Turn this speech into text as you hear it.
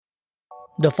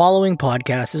The following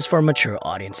podcast is for mature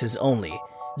audiences only.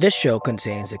 This show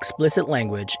contains explicit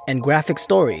language and graphic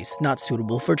stories not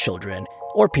suitable for children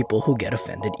or people who get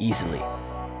offended easily.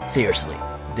 Seriously,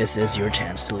 this is your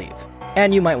chance to leave.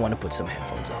 And you might want to put some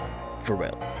headphones on. For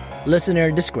real.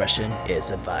 Listener discretion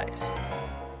is advised.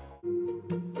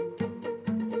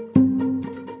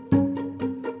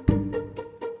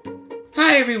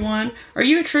 Hi everyone, are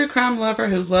you a true crime lover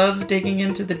who loves digging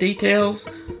into the details?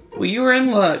 Well, you are in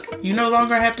luck. You no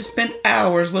longer have to spend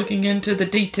hours looking into the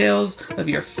details of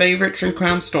your favorite true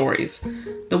crime stories.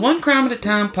 The One Crime at a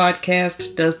Time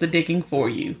podcast does the digging for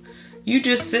you. You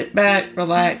just sit back,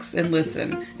 relax, and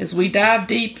listen as we dive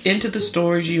deep into the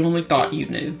stories you only thought you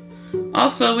knew.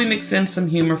 Also, we mix in some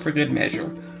humor for good measure.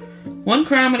 One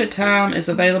Crime at a Time is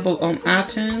available on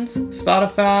iTunes,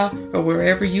 Spotify, or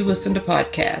wherever you listen to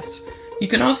podcasts. You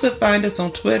can also find us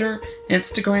on Twitter,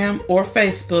 Instagram, or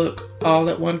Facebook, all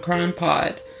at One Crime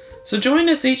Pod. So join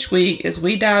us each week as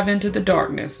we dive into the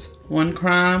darkness, one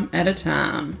crime at a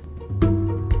time.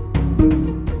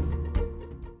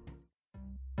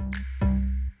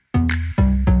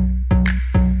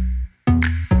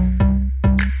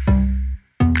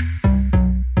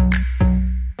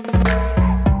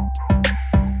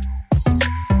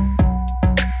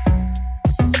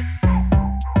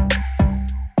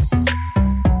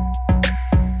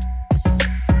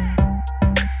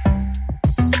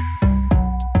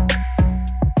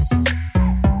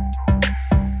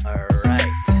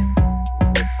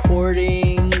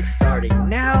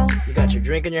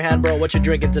 Drink in your hand, bro. What you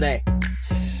drinking today?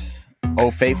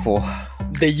 Oh, faithful.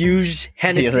 The huge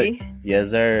Hennessy.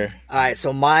 Yes, sir. All right,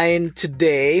 so mine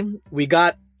today, we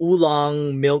got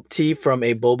oolong milk tea from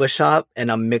a boba shop,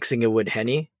 and I'm mixing it with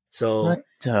Henny. So what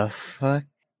the fuck?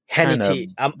 Henny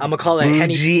tea. I'm gonna call it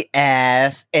Henny. Bougie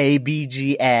ass,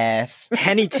 ABG ass.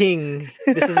 Henny ting.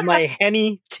 This is my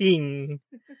Henny ting.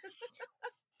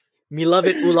 Me love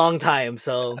it oolong time,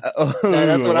 so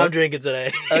that's what I'm drinking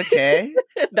today. Okay.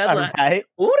 That's right.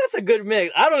 Ooh, that's a good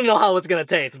mix. I don't know how it's gonna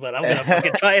taste, but I'm gonna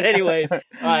fucking try it anyways. All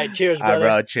right, cheers, brother. All right,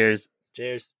 bro, cheers.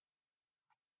 Cheers.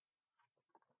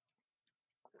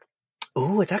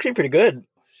 Ooh, it's actually pretty good.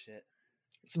 Oh, shit.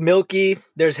 It's milky.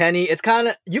 There's Henny. It's kind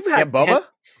of boba.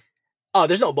 Oh,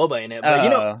 there's no boba in it,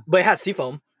 but but it has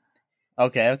seafoam.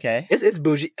 Okay. It's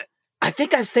bougie. I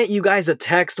think I've sent you guys a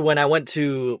text when I went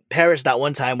to Paris that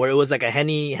one time where it was like a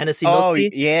Hennessy milk tea.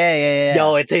 Yeah.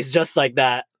 Yo, it tastes just like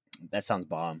that. That sounds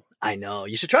bomb. I know.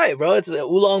 You should try it, bro. It's a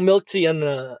oolong milk tea and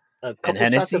a couple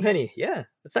shots of Henny. Yeah,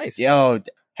 it's nice. Yo,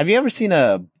 have you ever seen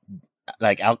a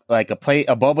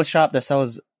boba shop that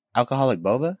sells alcoholic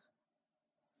boba?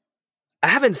 I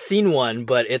haven't seen one,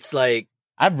 but it's like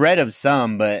I've read of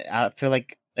some, but I feel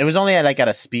like it was only at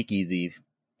a speakeasy.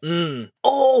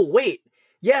 Oh, wait.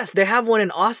 Yes, they have one in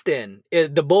Austin.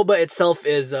 The boba itself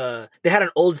is they had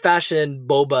an old-fashioned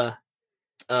boba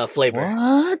flavor.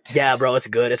 What? Yeah, bro, it's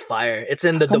good. It's fire. It's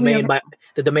in the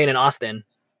domain in Austin.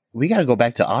 We got to go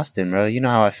back to Austin, bro. You know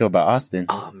how I feel about Austin.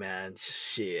 Oh man,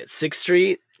 shit. 6th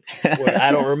Street, where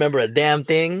I don't remember a damn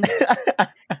thing.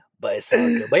 But it's all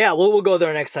good. But yeah, we'll go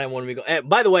there next time when we go. And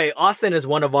by the way, Austin is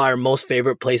one of our most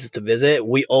favorite places to visit.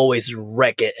 We always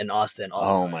wreck it in Austin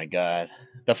all the time. Oh my god.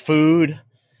 The food.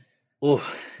 Ooh.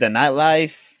 The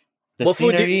nightlife, the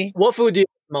scenery. What food do you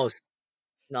miss most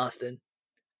in Austin?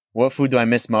 What food do I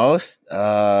miss most?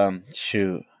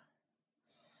 Shoot,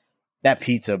 that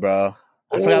pizza, bro.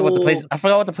 I forgot what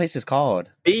the place is called.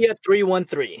 Via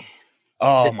 313.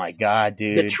 Oh my god,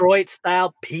 dude! Detroit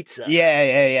style pizza.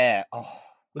 Yeah. Oh,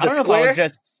 I don't know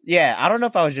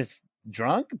if I was just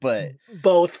drunk, but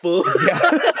both food.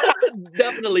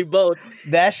 Definitely both.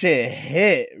 That shit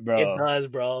hit, bro. It does,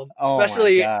 bro. Oh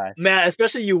Especially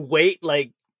you wait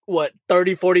like what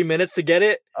 30-40 minutes to get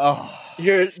it. Oh,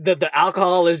 the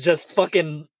alcohol is just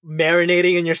fucking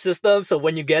marinating in your system, so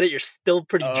when you get it you're still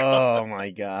pretty drunk. Oh my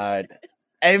god.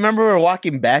 I remember we were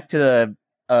walking back to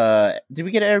the did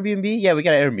we get an Airbnb? Yeah, we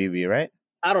got an Airbnb, right?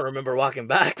 I don't remember walking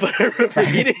back, but I remember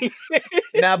eating.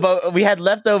 Nah, but we had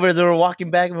leftovers and we were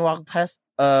walking back and we walked past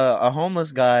a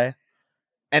homeless guy.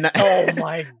 And oh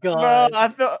my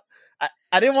god, bro!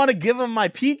 I didn't want to give him my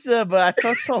pizza, but I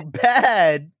felt so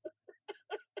bad.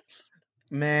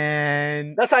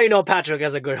 Man, that's how you know Patrick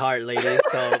has a good heart, ladies.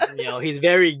 So he's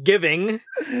very giving,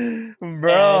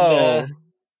 bro. And,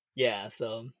 yeah,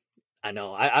 so I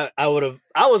know. I would have.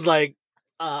 I was like,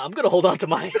 I'm gonna hold on to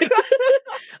mine.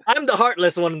 I'm the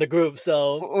heartless one in the group,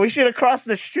 so we should have crossed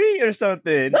the street or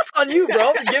something. That's on you,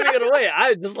 bro. For giving it away.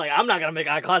 I just I'm not gonna make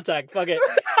eye contact. Fuck it.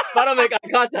 If I don't make eye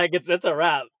contact, it's a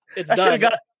wrap. It's done.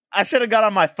 I should have got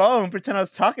on my phone, pretend I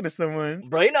was talking to someone.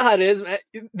 Bro, you know how it is, man.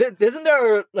 Isn't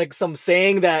there like some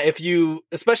saying that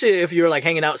especially if you're like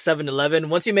hanging out 7-Eleven,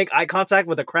 once you make eye contact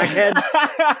with a crackhead,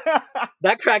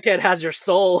 that crackhead has your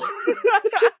soul.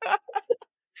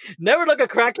 Never look a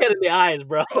crackhead in the eyes,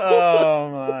 bro.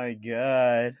 Oh my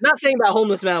god. Not saying that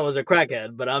homeless man was a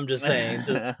crackhead, but I'm just saying.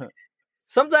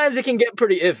 Sometimes it can get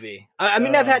pretty iffy. I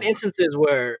mean, I've had instances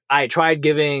where I tried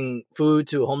giving food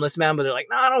to a homeless man, but they're like,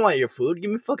 "No, I don't want your food. Give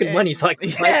me fucking money so I can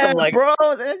buy some." Like, bro,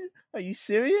 are you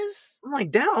serious? I'm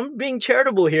like, damn, I'm being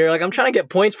charitable here. Like, I'm trying to get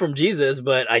points from Jesus,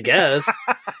 but I guess.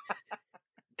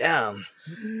 Damn.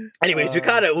 Anyways, we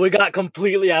got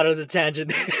completely out of the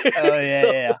tangent. Oh yeah,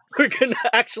 so yeah. We're gonna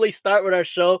actually start with our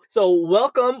show. So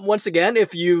welcome once again.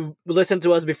 If you've listened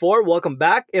to us before, welcome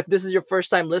back. If this is your first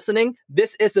time listening,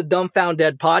 this is the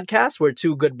Dumbfounded podcast where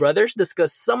two good brothers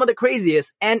discuss some of the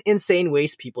craziest and insane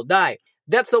ways people die.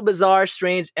 That's so bizarre,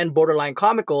 strange, and borderline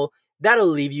comical that'll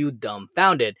leave you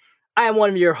dumbfounded. I am one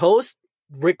of your hosts,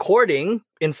 recording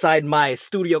inside my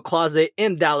studio closet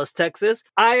in Dallas, Texas.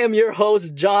 I am your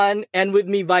host, John, and with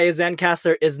me via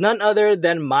Zencaster is none other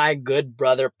than my good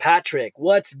brother, Patrick.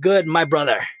 What's good, my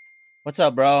brother? What's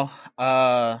up, bro?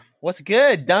 What's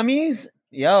good, dummies?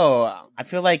 Yo, I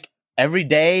feel like every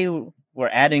day we're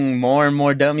adding more and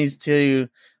more dummies to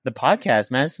the podcast,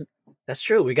 man. That's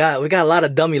true. We got a lot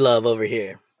of dummy love over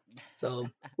here. So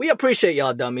we appreciate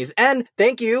y'all dummies. And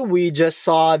thank you. We just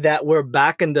saw that we're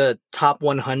back in the top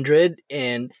 100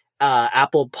 in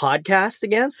Apple Podcast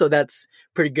again. So that's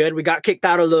pretty good. We got kicked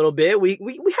out a little bit. We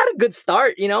had a good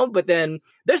start, but then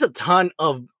there's a ton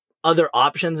of other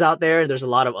options out there. There's a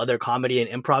lot of other comedy and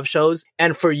improv shows.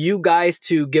 And for you guys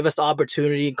to give us the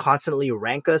opportunity, constantly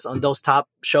rank us on those top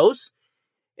shows,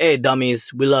 hey,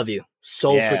 dummies, we love you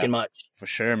so freaking much. For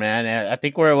sure, man. I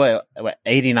think we're what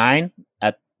 89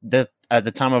 at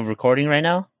the time of recording right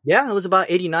now. Yeah, it was about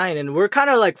 89, and we're kind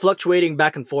of like fluctuating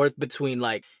back and forth between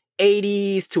like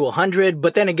 80s to 100.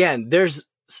 But then again, there's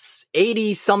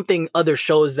 80 something other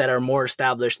shows that are more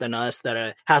established than us,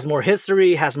 that has more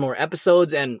history, has more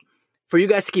episodes, and for you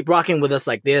guys to keep rocking with us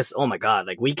like this, oh my god,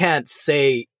 like we can't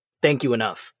say thank you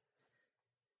enough.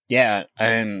 Yeah,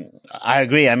 and I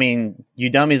agree. I mean, you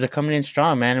dummies are coming in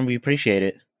strong, man, and we appreciate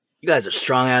it. You guys are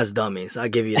strong ass dummies. I'll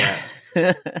give you that.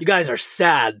 You guys are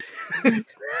sad.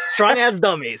 Strong ass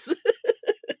dummies.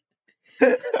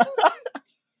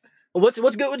 What's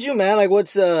good with you, man? Like,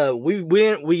 what's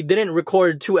we didn't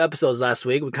record 2 episodes last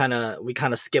week. We kind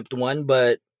of skipped one,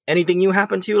 but anything new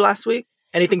happened to you last week?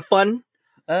 Anything fun?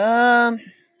 Nah,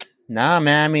 man.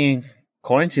 I mean,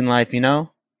 quarantine life,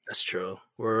 That's true.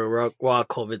 We're all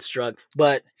COVID struck.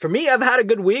 But for me, I've had a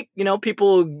good week.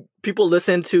 People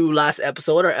listened to last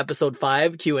episode, or episode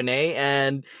 5 Q&A,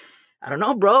 and I don't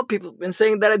know, bro. People have been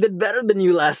saying that I did better than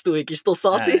you last week. You're still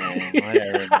salty?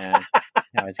 Whatever, man. I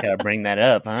always gotta bring that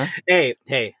up, huh? Hey,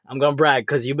 I'm gonna brag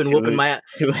because you've been whooping my ass.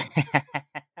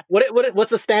 What's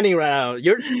the standing right now?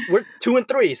 We're 2 and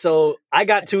 3, so I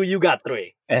got 2, you got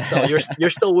 3. So you're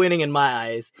still winning in my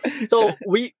eyes. So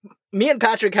me and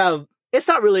Patrick have. It's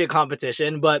not really a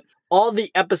competition, but all the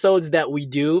episodes that we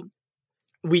do,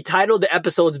 we title the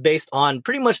episodes based on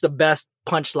pretty much the best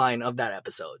punchline of that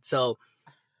episode. So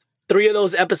 3 of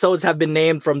those episodes have been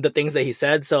named from the things that he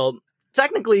said. So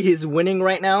technically he's winning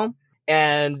right now.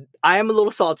 And I am a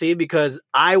little salty because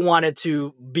I wanted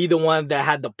to be the one that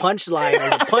had the punchline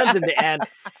or the puns in the end.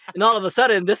 And all of a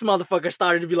sudden, this motherfucker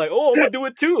started to be like, oh, I'm going to do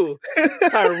it too.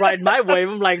 Started riding my wave.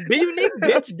 I'm like, be unique,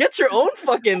 bitch. Get your own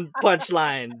fucking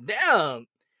punchline. Damn.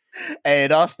 Hey,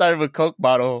 it all started with Coke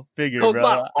bottle figure, Coke bro.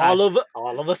 bottle.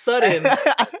 All of a sudden.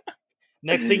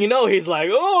 Next thing you know, he's like,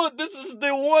 oh, this is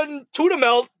the one tuna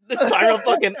melt. This started to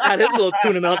fucking add his little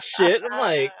tuna melt shit. I'm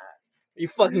like, you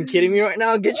fucking kidding me right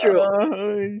now? Get your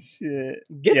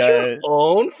your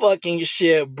own fucking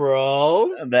shit,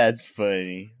 bro. That's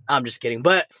funny. I'm just kidding.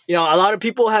 But, a lot of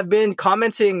people have been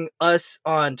commenting us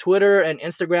on Twitter and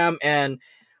Instagram, and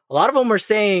a lot of them are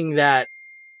saying that,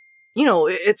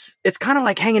 it's kind of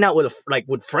like hanging out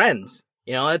with friends.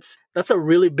 That's a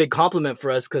really big compliment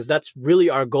for us, because that's really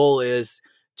our goal, is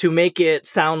to make it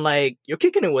sound like you're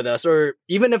kicking it with us, or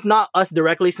even if not us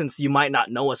directly, since you might not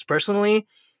know us personally.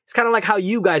 It's kind of like how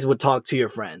you guys would talk to your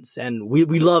friends. And we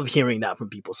love hearing that from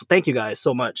people. So thank you guys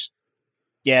so much.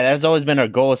 Yeah, that's always been our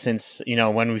goal since,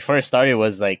 when we first started,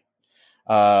 was like,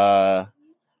 when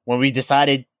we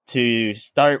decided to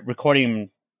start recording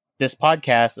this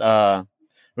podcast,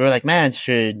 we were like, man,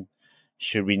 should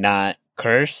we not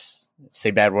curse,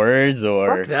 say bad words,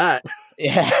 or fuck that?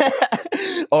 Yeah.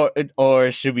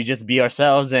 or should we just be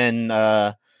ourselves and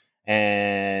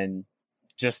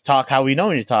just talk how we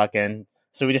normally talk? And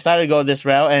So we decided to go this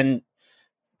route,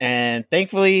 and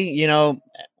thankfully,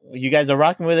 you guys are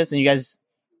rocking with us, and you guys,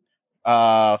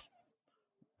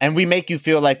 and we make you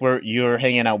feel like you're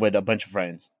hanging out with a bunch of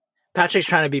friends. Patrick's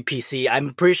trying to be PC.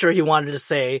 I'm pretty sure he wanted to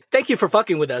say, thank you for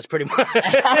fucking with us, pretty much.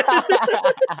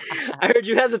 I heard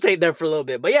you hesitate there for a little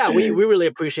bit. But yeah, we really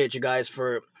appreciate you guys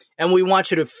and we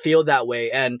want you to feel that way.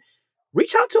 And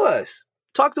reach out to us.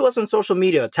 Talk to us on social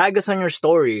media. Tag us on your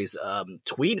stories.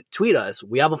 Tweet us.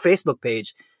 We have a Facebook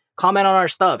page. Comment on our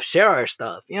stuff. Share our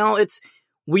stuff.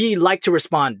 We like to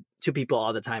respond to people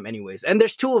all the time anyways. And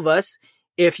there's two of us.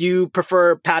 If you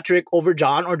prefer Patrick over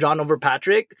John or John over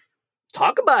Patrick,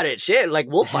 talk about it. Shit, like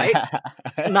we'll fight.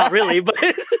 Not really, but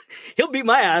he'll beat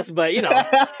my ass. But you know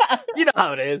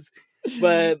how it is.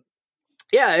 But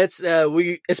yeah, it's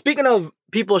speaking of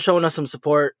people showing us some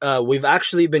support, we've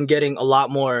actually been getting a lot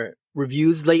more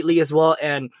reviews lately as well,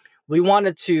 and we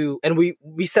wanted to, and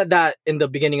we said that in the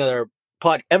beginning of our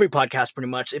every podcast pretty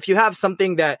much. If you have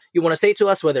something that you want to say to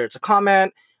us, whether it's a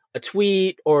comment, a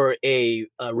tweet, or a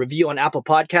review on Apple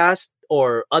Podcasts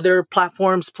or other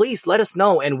platforms, please let us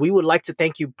know. And we would like to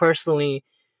thank you personally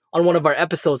on one of our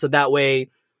episodes. So that way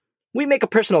we make a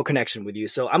personal connection with you.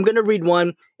 So I'm going to read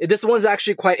one. This one's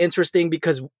actually quite interesting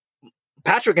because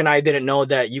Patrick and I didn't know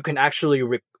that you can actually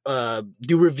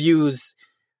do reviews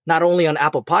not only on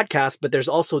Apple Podcasts, but there's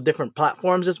also different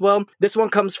platforms as well. This one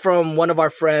comes from one of my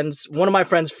friends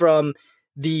from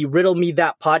the Riddle Me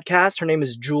That podcast. Her name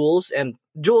is Jules. And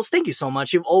Jules, thank you so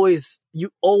much. You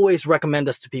always recommend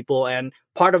us to people. And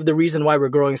part of the reason why we're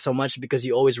growing so much is because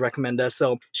you always recommend us.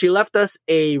 So she left us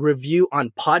a review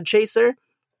on Podchaser.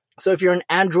 So if you're an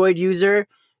Android user,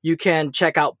 you can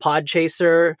check out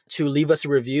Podchaser to leave us a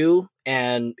review.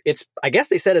 And I guess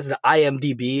they said it's the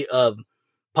IMDb of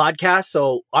podcasts.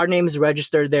 So our name is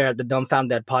registered there at the Dumbfound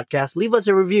Dad podcast. Leave us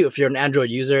a review if you're an Android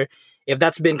user. If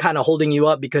that's been kind of holding you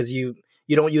up because you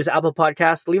don't use Apple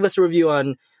Podcasts, leave us a review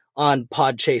on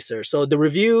Podchaser. So the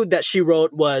review that she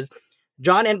wrote was,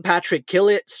 John and Patrick kill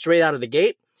it straight out of the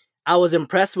gate. I was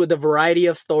impressed with the variety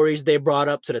of stories they brought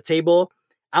up to the table.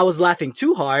 I was laughing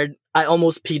too hard. I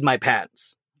almost peed my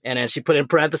pants. And then she put in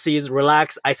parentheses,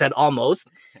 relax. I said almost.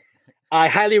 I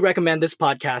highly recommend this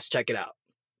podcast. Check it out.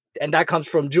 And that comes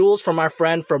from Jules, from our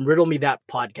friend from Riddle Me That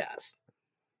podcast.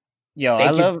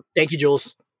 Yo, Thank you,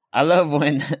 Jules. I love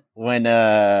when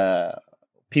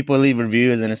people leave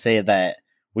reviews and say that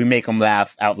we make them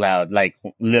laugh out loud, like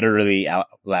literally out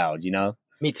loud,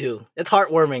 Me too. It's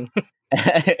heartwarming.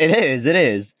 It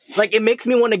is. Like, it makes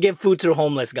me want to give food to a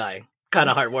homeless guy. Kind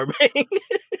of heartwarming.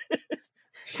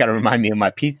 Gotta remind me of my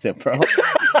pizza, bro.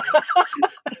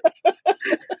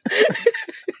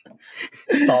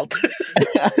 Salt.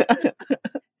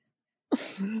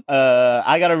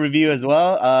 I got a review as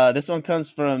well. This one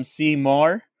comes from C.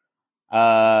 Moore.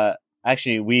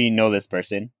 Actually, we know this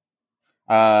person.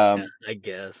 I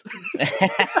guess.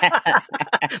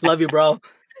 Love you, bro.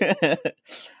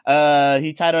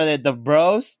 He titled it The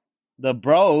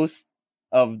bros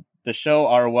of the show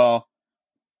are, well,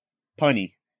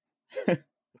 punny.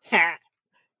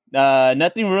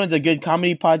 Nothing ruins a good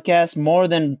comedy podcast more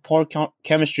than poor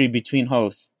chemistry between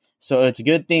hosts. So it's a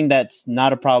good thing that's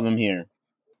not a problem here.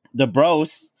 The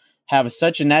bros have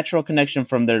such a natural connection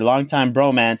from their longtime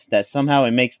bromance that somehow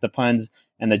it makes the puns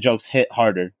and the jokes hit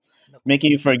harder,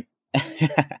 making you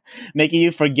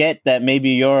forget that maybe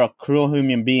you're a cruel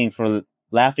human being for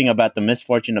laughing about the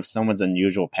misfortune of someone's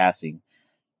unusual passing.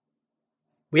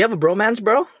 We have a bromance,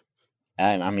 bro?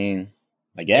 I mean,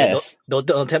 I guess. Yeah,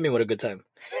 don't tell me what a good time.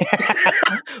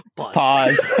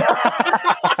 Pause.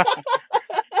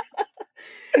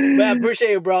 Man,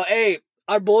 appreciate it, bro. Hey,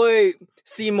 our boy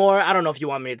Seymour, I don't know if you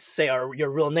want me to say your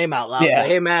real name out loud. Yeah. But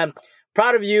hey, man,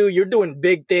 proud of you. You're doing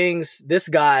big things. This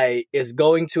guy is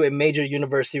going to a major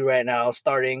university right now,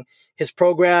 starting his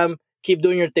program. Keep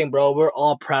doing your thing, bro. We're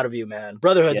all proud of you, man.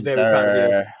 Brotherhood's very proud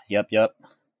of you. Yep.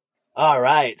 All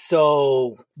right.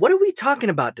 So what are we talking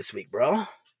about this week, bro?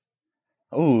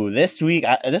 Oh, this week,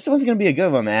 this one's going to be a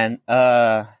good one, man.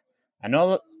 I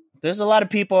know there's a lot of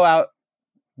people out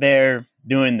there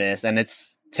doing this, and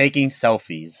it's taking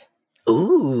selfies.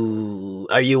 Ooh.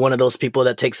 Are you one of those people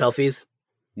that take selfies?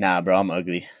 Nah, bro, I'm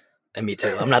ugly. And me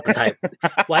too. I'm not the type.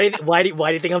 Why do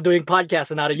you think I'm doing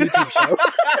podcasts and not a YouTube show?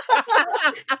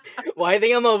 Why do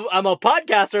you think I'm a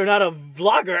podcaster, not a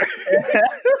vlogger?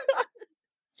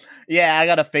 Yeah, I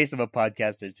got a face of a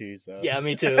podcaster too, so. Yeah,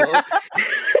 me too.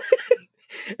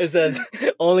 It says,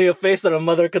 only a face that a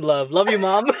mother could love. Love you,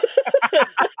 Mom.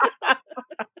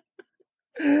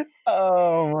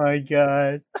 Oh my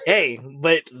God. Hey,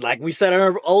 but like we said on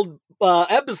our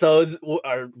episodes,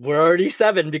 we're already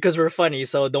 7 because we're funny.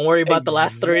 So don't worry about the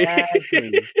last 3.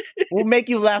 We'll make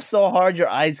you laugh so hard your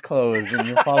eyes close and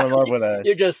you'll fall in love with us.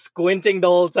 You're just squinting the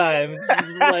whole time. It's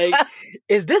just like,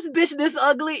 is this bitch this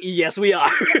ugly? Yes, we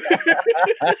are.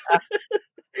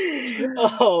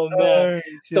 Oh, man.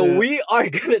 So we are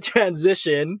going to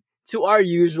transition to our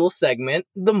usual segment,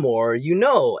 The More You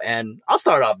Know. And I'll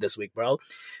start off this week, bro.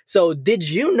 So did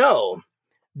you know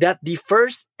that the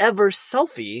first ever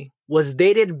selfie was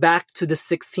dated back to the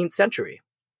 16th century?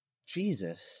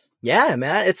 Jesus. Yeah,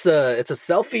 man. It's a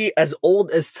selfie as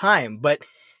old as time. But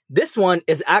this one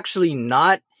is actually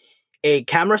not a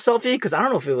camera selfie, because I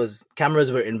don't know if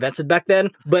cameras were invented back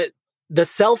then, but the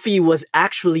selfie was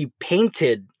actually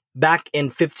painted back in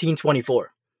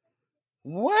 1524.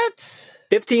 What?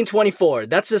 1524.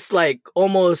 That's just like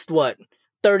almost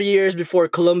 30 years before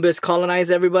Columbus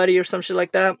colonized everybody or some shit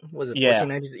like that. Was it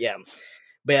 1490s? Yeah.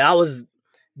 But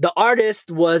the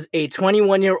artist was a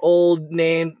 21-year-old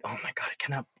named, oh my God, I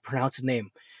cannot pronounce his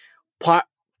name.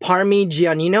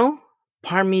 Parmigianino.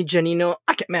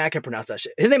 I can't pronounce that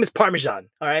shit. His name is Parmesan.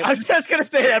 All right. I was just gonna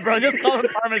say that, bro. Just call him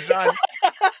Parmesan.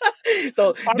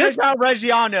 So Parmesan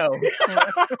Reggiano.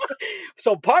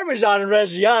 So Parmesan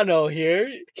Reggiano here,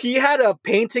 he had a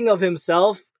painting of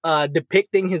himself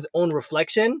depicting his own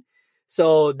reflection.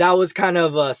 So that was kind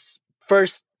of a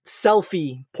first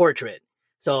selfie portrait.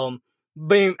 So,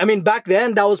 I mean, back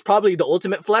then that was probably the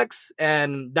ultimate flex,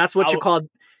 and that's what you called.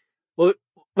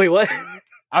 Wait, what?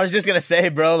 I was just gonna say,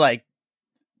 bro, like,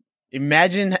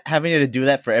 imagine having to do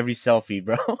that for every selfie,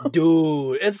 bro.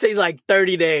 Dude, it takes like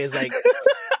 30 days. Like,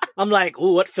 I'm like,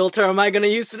 ooh, what filter am I gonna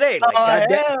use today? Like,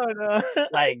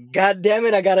 God damn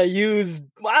it, I gotta use,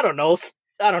 I don't know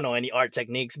any art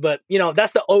techniques, but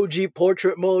that's the OG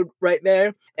portrait mode right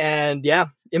there. And yeah,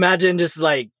 imagine just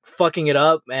like fucking it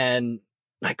up and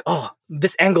like, oh,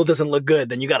 this angle doesn't look good.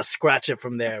 Then you gotta scratch it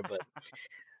from there. But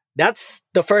that's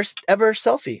the first ever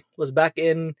selfie, was back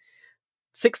in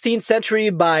 16th century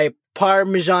by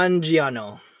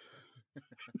Parmigiano.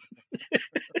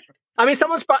 I mean,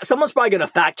 someone's probably gonna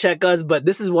fact check us, but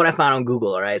this is what I found on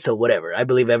Google. All right, so whatever. I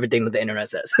believe everything that the internet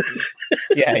says.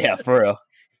 yeah, for real.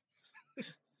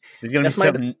 There's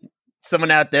gonna be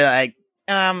someone out there like,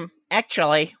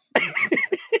 actually.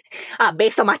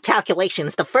 Based on my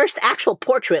calculations, the first actual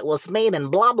portrait was made in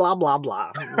blah blah blah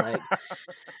blah. Like,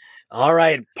 all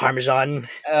right, Parmesan,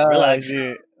 relax.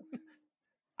 Dude.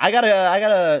 I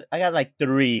got like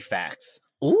 3 facts.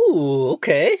 Ooh,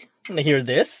 okay. I'm gonna hear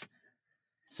this.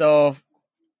 So,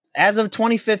 as of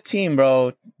 2015,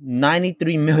 bro,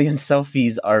 93 million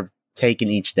selfies are taken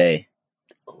each day.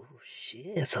 Oh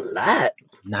shit, that's a lot.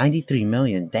 93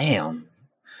 million, damn.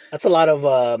 That's a lot of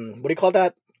what do you call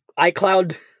that?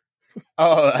 iCloud.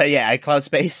 Oh yeah, iCloud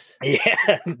space.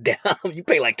 Yeah, damn. You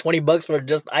pay like $20 for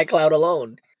just iCloud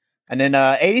alone. And then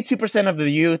 82% of the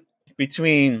youth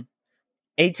between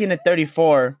 18 and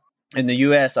 34 in the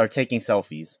U.S. are taking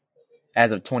selfies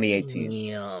as of 2018.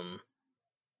 Damn.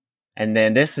 And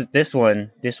then this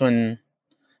one,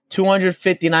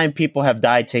 259 people have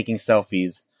died taking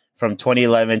selfies from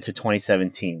 2011 to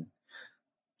 2017.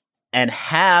 And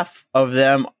half of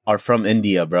them are from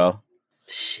India, bro.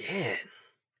 Shit.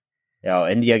 Yo,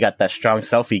 India got that strong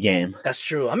selfie game. That's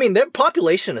true. I mean, their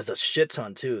population is a shit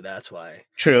ton too. That's why.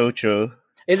 True.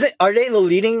 Are they the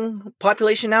leading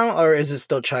population now, or is it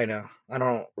still China? I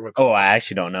don't recall. Oh, I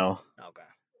actually don't know. Okay.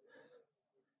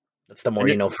 That's the more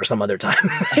you know for some other time.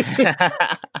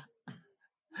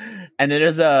 And then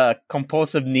there's a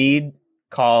compulsive need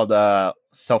called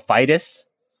selfitis.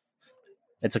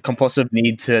 It's a compulsive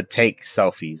need to take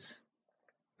selfies.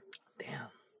 Damn.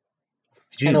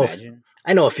 Could you imagine?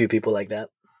 I know a few people like that.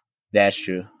 That's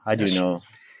true. I do know.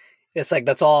 It's like,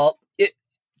 that's all.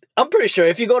 I'm pretty sure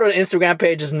if you go to the Instagram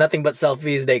page, it's nothing but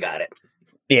selfies. They got it.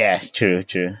 Yeah, true.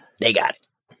 They got it.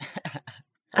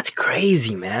 That's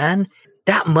crazy, man.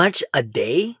 That much a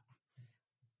day?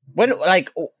 When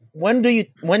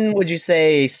would you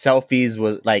say selfies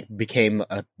was like became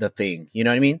the thing? You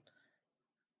know what I mean?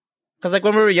 Because like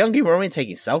when we were younger, we were only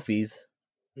taking selfies.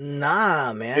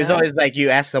 Nah, man. It's always like you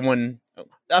ask someone.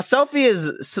 A selfie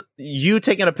is you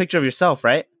taking a picture of yourself,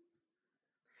 right?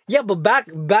 Yeah, but back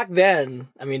then,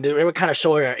 I mean, they were kind of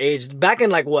showing our age. Back in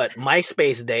like what,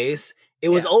 MySpace days, it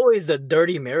was always the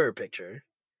dirty mirror picture.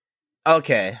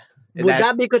 Okay. Would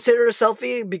that be considered a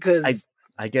selfie? Because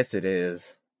I guess it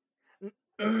is.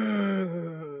 But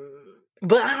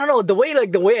I don't know. The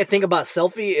way I think about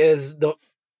selfie is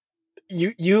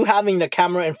you having the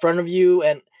camera in front of you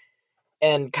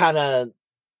and kind of.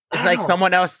 It's like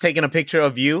someone else taking a picture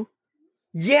of you.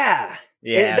 Yeah.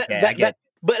 Yeah. I get.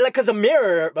 But like, cause a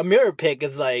mirror pic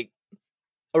is like,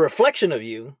 a reflection of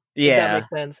you. If that Yeah. makes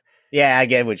sense. Yeah, I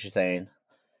get what you're saying.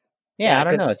 Yeah, Yeah, I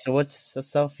don't 'cause- know. So what's a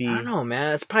selfie? I don't know,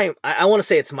 man. It's probably I want to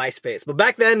say it's MySpace, but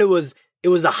back then it was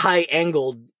a high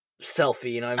angled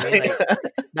selfie. You know what I mean? Like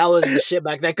that was the shit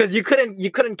back then because you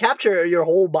couldn't capture your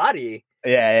whole body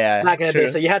Yeah, back in the day.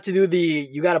 So you had to do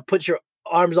you got to put your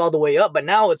arms all the way up. But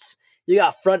now you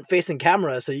got front facing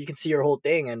camera, so you can see your whole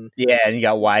thing and yeah, and you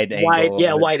got wide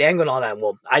angle. wide angle and all that.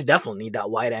 Well, I definitely need that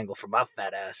wide angle for my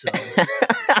fat ass. So.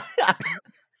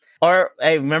 Or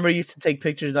hey, remember you used to take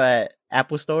pictures at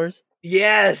Apple stores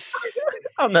Yes.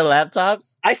 on the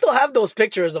laptops? I still have those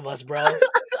pictures of us, bro.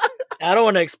 I don't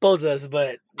want to expose us,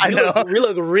 but I know. we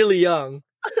look really young.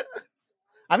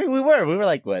 I mean, we were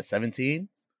like what, 17?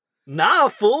 Nah,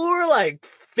 fool, we're like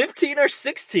 15 or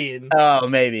 16. Oh,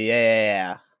 maybe.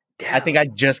 Yeah. Damn. I think I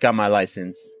just got my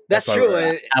license. That's why true.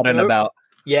 we're out and about.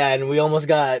 Yeah, and we almost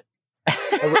got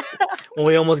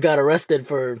arrested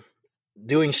for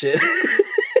doing shit.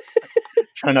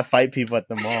 Trying to fight people at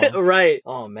the mall. Right.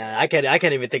 Oh man, I can't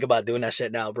even think about doing that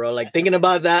shit now, bro. Like thinking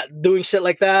about that, doing shit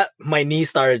like that, my knees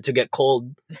started to get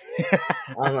cold.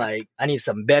 I'm like, I need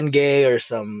some Bengay or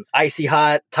some icy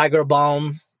hot Tiger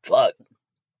Balm. Fuck.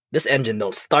 This engine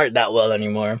don't start that well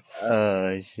anymore.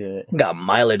 Oh shit. Got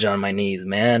mileage on my knees,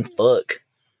 man. Fuck.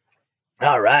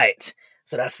 All right.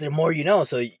 So that's the more you know.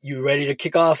 So you ready to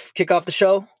kick off the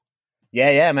show?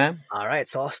 Yeah, man. All right.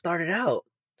 So I'll start it out.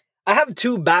 I have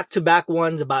 2 back-to-back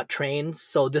ones about trains.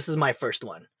 So this is my first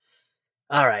one.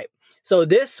 All right. So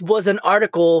this was an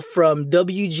article from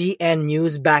WGN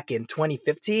News back in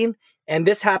 2015. And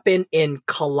this happened in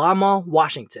Kalama,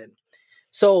 Washington.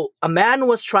 So a man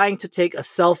was trying to take a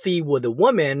selfie with a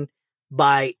woman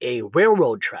by a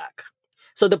railroad track.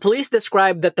 So the police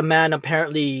described that the man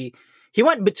apparently, he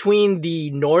went between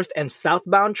the north and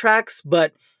southbound tracks,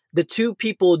 but the 2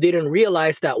 people didn't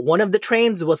realize that one of the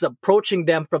trains was approaching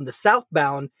them from the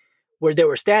southbound where they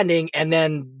were standing, and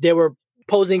then they were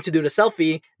posing to do the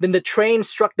selfie. Then the train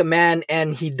struck the man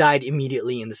and he died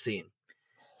immediately in the scene.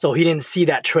 So he didn't see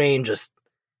that train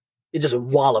it just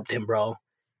walloped him, bro.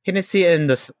 He didn't see it in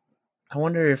this. I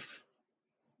wonder if,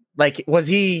 like, was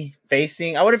he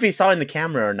facing? I wonder if he saw it in the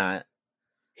camera or not.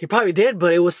 He probably did,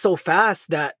 but it was so fast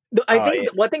that I think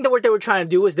that what they were trying to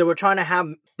do is they were trying to have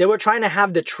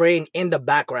the train in the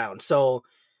background. So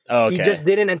he just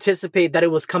didn't anticipate that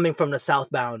it was coming from the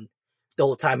southbound the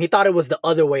whole time. He thought it was the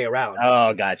other way around.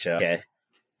 Oh, gotcha. Okay.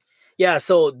 Yeah.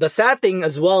 So the sad thing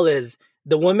as well is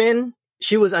the woman,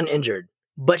 she was uninjured,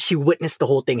 but she witnessed the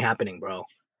whole thing happening, bro.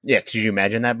 Yeah. Could you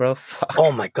imagine that, bro? Fuck.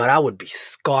 Oh my God, I would be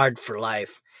scarred for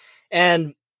life.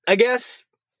 And I guess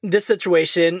this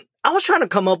situation, I was trying to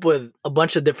come up with a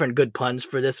bunch of different good puns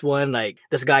for this one. Like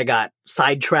this guy got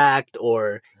sidetracked,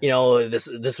 or,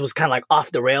 this was kind of like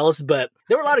off the rails, but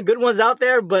there were a lot of good ones out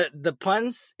there, but the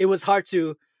puns, it was hard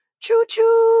to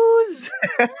choo-choos.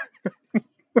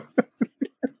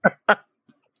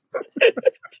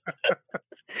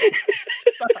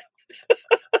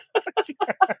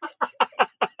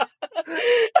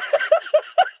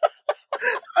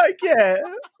 I can't.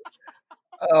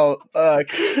 Oh, fuck.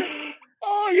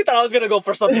 Oh, you thought I was going to go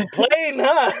for something plain,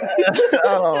 huh?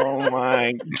 Oh,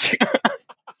 my God.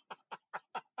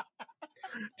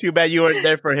 Too bad you weren't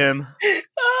there for him.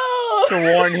 Oh.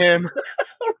 To warn him.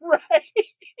 Right.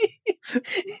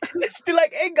 Let's be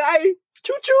like, hey, guy,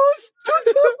 choo-choos.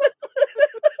 Choo-choos.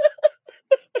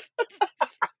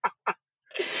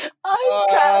 I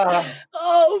can't.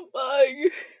 Oh,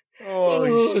 fuck.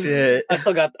 Oh, shit. I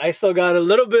still got a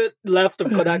little bit left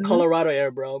of that Colorado air,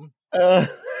 bro.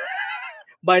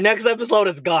 By next episode,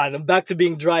 it's gone. I'm back to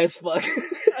being dry as fuck.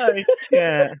 I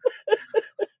can't.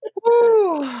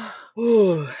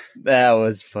 That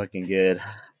was fucking good.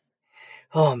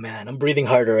 Oh man, I'm breathing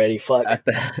hard already. Fuck. I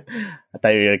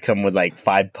thought you were gonna come with like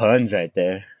 5 puns right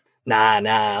there. Nah.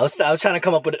 I was trying to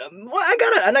come up with. Well,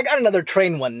 I got another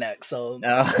train one next, so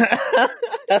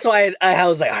that's why I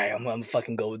was like, all right, I'm gonna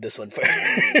fucking go with this one first.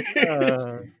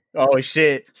 Oh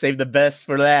shit! Save the best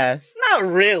for last. Not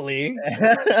really.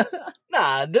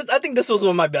 Nah, I think this was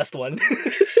my best one.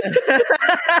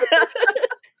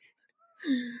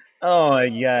 Oh my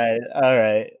God! All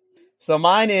right, so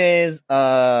mine is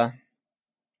an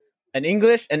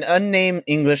unnamed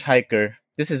English hiker.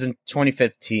 This is in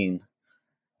 2015.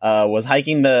 Was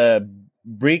hiking the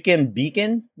Brecon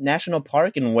Beacon National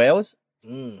Park in Wales.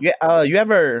 Yeah. Have you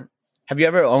ever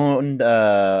owned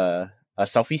a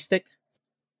selfie stick?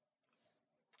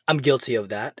 I'm guilty of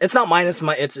that. It's not mine. It's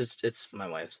my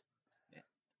wife's.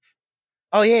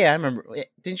 Oh yeah, I remember.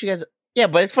 Didn't you guys? Yeah,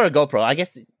 but it's for a GoPro. I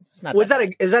guess it's not. Is that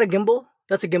a gimbal?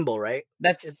 That's a gimbal, right?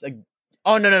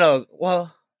 Oh no.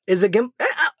 Well, is a gimbal?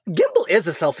 Gimbal is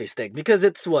a selfie stick because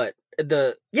it's what I'm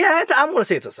gonna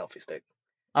say it's a selfie stick.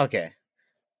 Okay,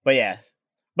 but yeah,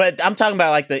 but I'm talking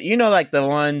about like like the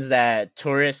ones that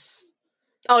tourists.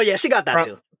 Oh yeah, she got that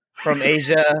too. From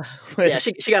Asia. Yeah,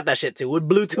 she got that shit too with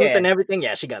Bluetooth and everything.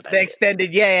 Yeah, she got that. The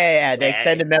extended, the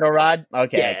extended metal rod.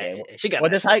 Okay. She got.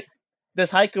 Well, this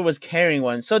hiker was carrying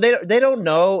one, so they don't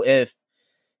know if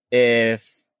the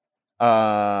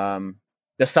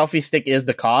selfie stick is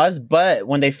the cause. But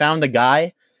when they found the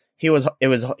guy, he was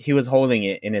holding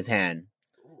it in his hand,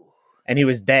 and he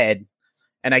was dead.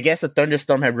 And I guess a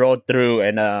thunderstorm had rolled through,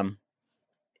 and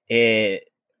it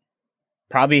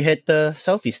probably hit the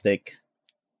selfie stick.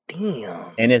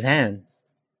 Damn. In his hands.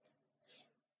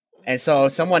 And so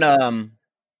someone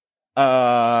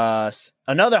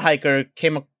another hiker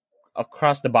came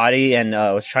across the body and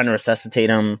was trying to resuscitate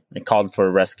him and called for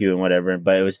a rescue and whatever,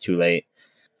 but it was too late.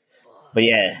 But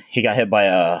yeah, he got hit by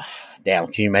a damn,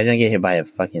 can you imagine getting hit by a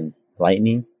fucking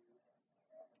lightning?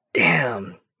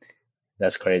 Damn.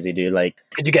 That's crazy, dude. Like,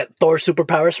 could you get Thor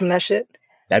superpowers from that shit?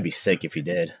 That'd be sick if you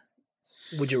did.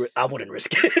 Would you? I wouldn't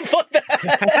risk it. Fuck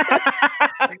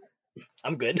that.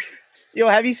 I'm good. Yo,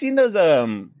 have you seen those? I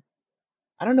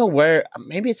don't know where.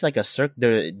 Maybe it's like a Cirque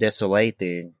du Soleil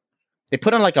thing. They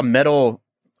put on like a metal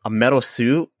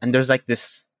suit, and there's like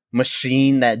this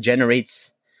machine that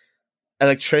generates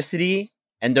electricity,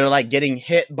 and they're like getting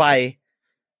hit by.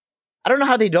 I don't know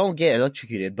how they don't get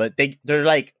electrocuted, but they're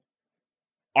like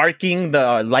arcing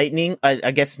the lightning.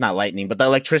 I guess it's not lightning, but the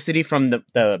electricity from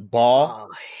the ball.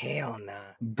 Oh hell no,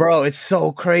 bro! It's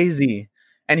so crazy,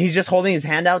 and he's just holding his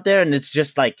hand out there, and it's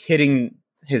just like hitting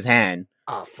his hand.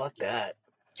 Oh fuck that!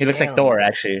 He looks like Thor,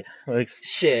 actually.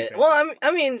 Shit. Well,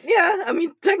 I mean,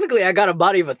 technically, I got a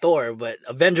body of a Thor, but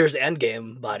Avengers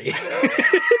Endgame body.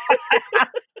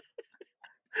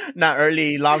 Not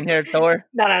early long haired Thor.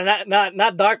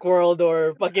 Not Dark World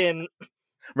or fucking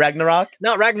Ragnarok.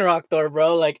 Not Ragnarok Thor,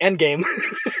 bro. Like Endgame.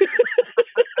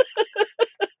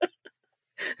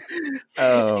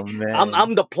 Oh man,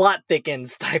 I'm the plot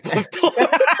thickens type of Thor.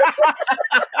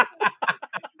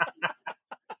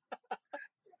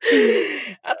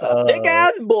 That's a thick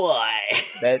ass boy.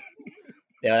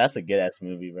 That's a good ass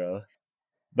movie, bro.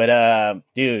 But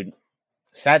dude,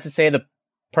 sad to say, the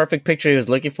perfect picture he was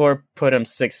looking for put him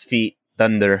 6 feet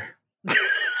under.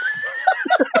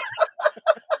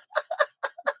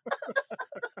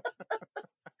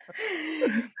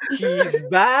 He's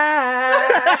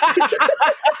back.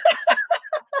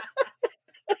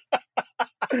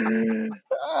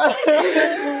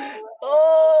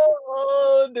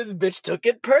 Oh, this bitch took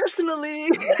it personally.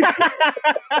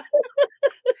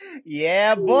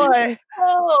 Yeah, boy.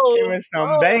 Oh, give me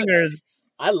some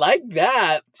bangers. I like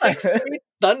that. 6 feet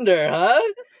thunder, huh?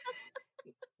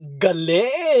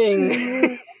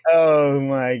 Galing. Oh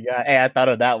my god! Hey, I thought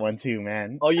of that one too,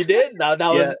 man. Oh, you did? That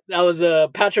was a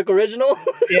Patrick original.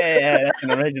 Yeah, that's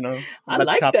an original. I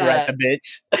like copyright that. The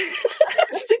bitch.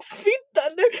 6 feet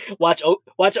thunder. Watch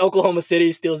Oklahoma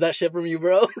City steals that shit from you,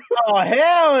 bro. Oh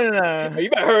hell no! You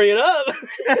better hurry it up.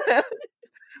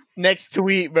 Next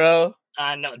tweet, bro.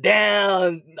 I know.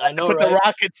 Damn. I know. Put right? the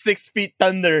rocket 6 feet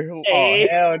thunder. Hey. Oh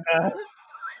hell no!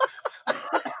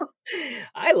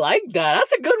 I like that.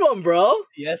 That's a good one, bro.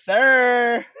 Yes,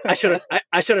 sir. I shouldn't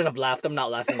have laughed. I'm not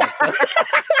laughing like that.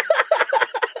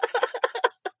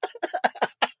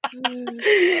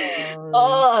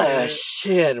 Oh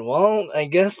shit. Well, I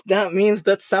guess that means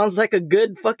that sounds like a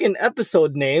good fucking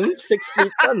episode name. 6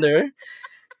 Feet Thunder.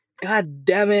 God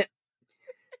damn it.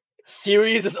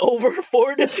 Series is over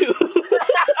 4-2.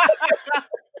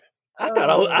 I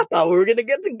thought we were gonna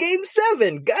get to game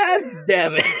 7. God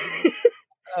damn it.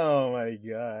 Oh my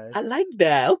god. I like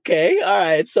that. Okay. All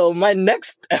right. So my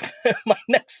next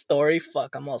story,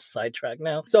 fuck, I'm all sidetracked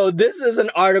now. So this is an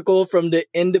article from the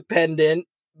Independent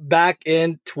back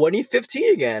in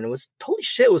 2015 again. It was holy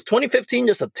shit. Was 2015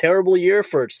 just a terrible year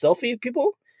for selfie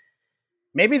people?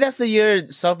 Maybe that's the year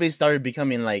selfies started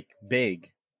becoming like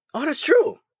big. Oh, that's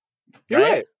true. You're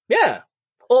right. Yeah.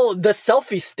 Oh, the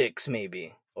selfie sticks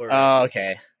maybe. Oh,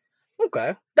 okay.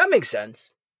 Okay. That makes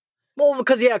sense. Well,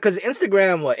 because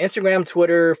Instagram,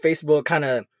 Twitter, Facebook kind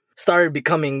of started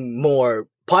becoming more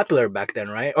popular back then,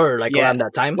 right? Or like around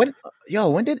that time. When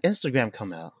did Instagram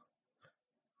come out?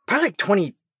 Probably like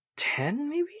 2010,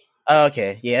 maybe? Oh,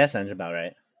 okay. Yeah, that sounds about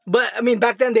right. But I mean,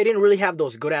 back then they didn't really have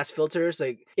those good ass filters.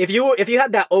 Like if you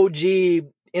had that OG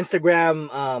Instagram,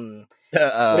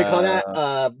 what do you call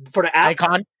that? For the app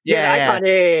icon. Icon.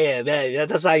 Yeah.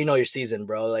 That's how you know your season,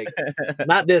 bro. Like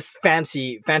not this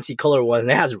fancy color one.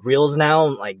 It has reels now.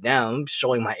 I'm like, damn, I'm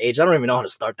showing my age. I don't even know how to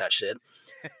start that shit.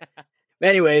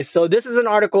 Anyways, so this is an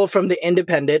article from The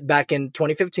Independent back in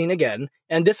 2015 again.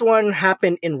 And this one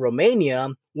happened in Romania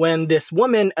when this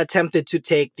woman attempted to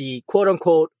take the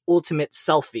quote-unquote ultimate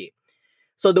selfie.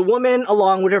 So the woman,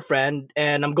 along with her friend,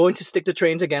 and I'm going to stick to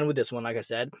trains again with this one, like I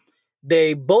said,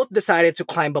 they both decided to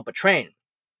climb up a train.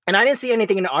 And I didn't see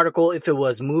anything in the article if it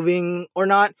was moving or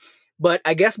not, but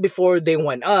I guess before they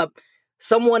went up,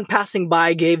 someone passing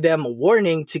by gave them a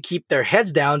warning to keep their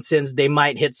heads down since they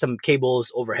might hit some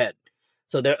cables overhead.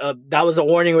 So there, that was a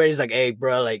warning where he's like, hey,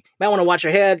 bro, like, you might want to watch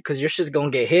your head because your shit's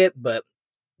going to get hit, but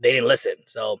they didn't listen.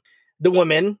 So the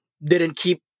woman didn't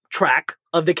keep track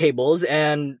of the cables,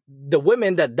 and the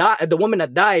woman that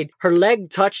died, her leg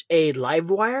touched a live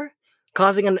wire,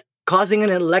 causing an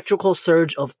electrical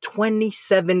surge of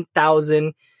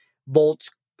 27,000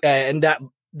 volts, and that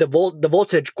the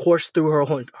voltage coursed through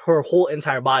her whole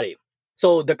entire body.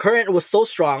 So the current was so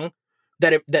strong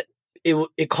that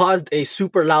it caused a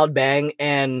super loud bang,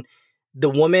 and the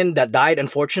woman that died,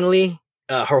 unfortunately,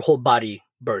 her whole body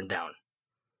burned down.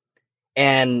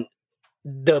 And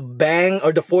the bang,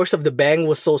 or the force of the bang,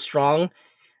 was so strong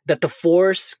that the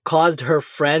force caused her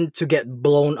friend to get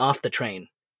blown off the train.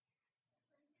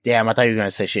 Damn, I thought you were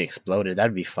gonna say she exploded.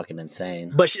 That'd be fucking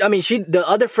insane. But the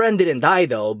other friend didn't die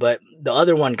though, but the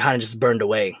other one kind of just burned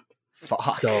away.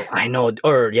 Fuck. So I know,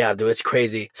 yeah, dude, it's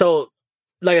crazy. So,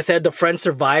 like I said, the friend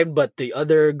survived, but the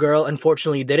other girl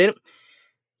unfortunately didn't.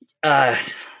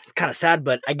 It's kind of sad,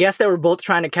 but I guess they were both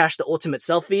trying to catch the ultimate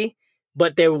selfie,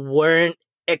 but they weren't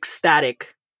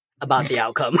ecstatic about the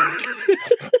outcome.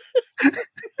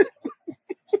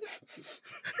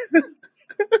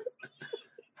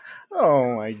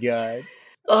 Oh my god.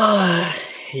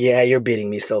 Yeah, you're beating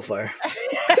me so far.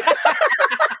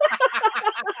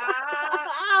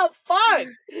 Fuck!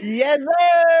 Yes,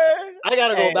 sir! I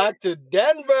gotta go back to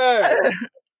Denver.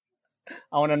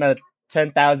 I want another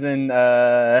 10,000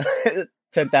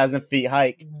 10,000 feet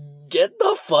hike. Get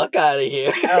the fuck out of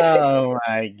here. Oh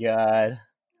my god.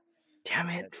 Damn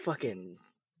it, fucking.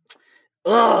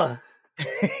 Ugh.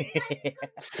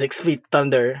 6 feet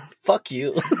thunder. Fuck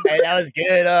you. Hey, that was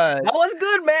good. That was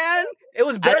good, man. It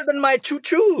was better than my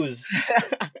choo-choos.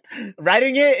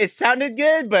 Writing it sounded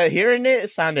good, but hearing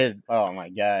it sounded, oh my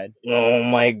god. Oh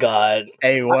my god.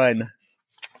 A1.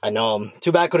 I know.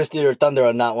 Too bad I couldn't steal your thunder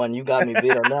on that one. You got me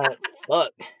beat on that.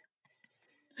 Fuck.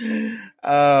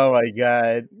 Oh my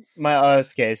god.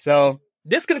 Okay, so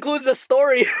this concludes the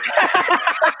story.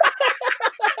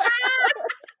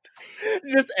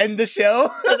 Just end the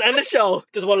show. Just end the show.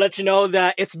 Just want to let you know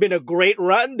that it's been a great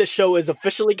run. The show is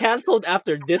officially canceled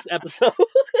after this episode.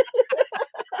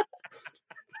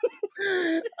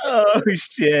 Oh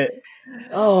shit.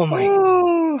 Oh my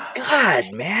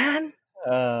god, man.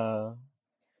 All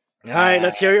right,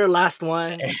 let's hear your last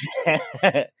one.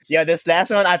 Yeah, this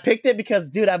last one, I picked it because,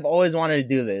 dude, I've always wanted to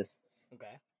do this.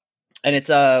 Okay. And it's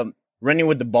running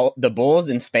with the bulls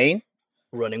in Spain.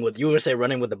 You were going to say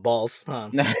running with the balls, huh?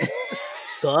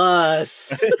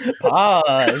 Sus.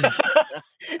 Pause.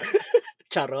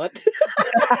 Charot.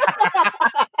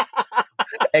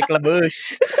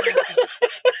 Eclabouche.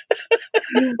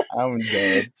 I'm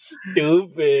dead.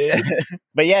 Stupid.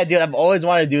 But yeah, dude, I've always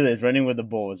wanted to do this, running with the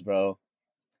bulls, bro.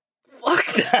 Fuck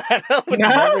that. I would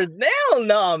never. Hell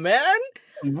no, man.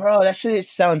 Bro, that shit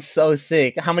sounds so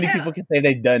sick. How many people can say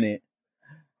they've done it?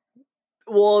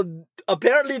 Well,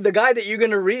 apparently the guy that you're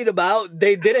going to read about,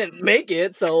 they didn't make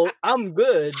it, so I'm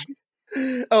good.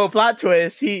 Oh, plot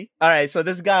twist. Alright, so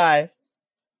this guy,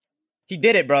 he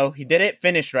did it, bro. He did it,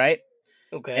 finished, right?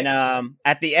 Okay. And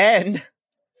at the end,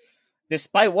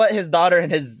 despite what his daughter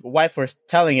and his wife were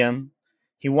telling him,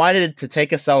 he wanted to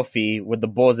take a selfie with the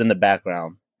bulls in the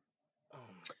background.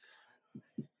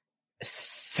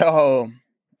 So,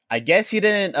 I guess he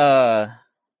didn't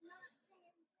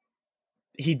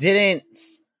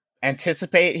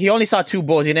anticipate. He only saw 2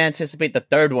 bulls. He didn't anticipate the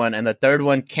third one, and the third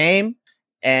one came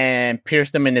and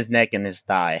pierced him in his neck and his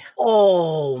thigh.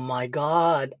 Oh my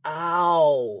god.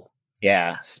 Ow.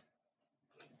 Yeah.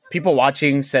 People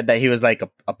watching said that he was like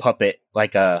a puppet,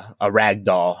 like a rag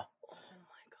doll. Oh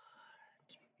my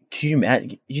god. Can you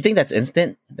imagine? You think that's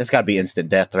instant? That's gotta be instant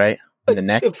death, right? In the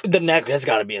neck? The neck has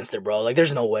gotta be instant, bro. Like,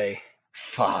 there's no way.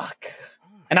 Fuck.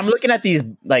 And I'm looking at these,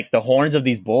 like, the horns of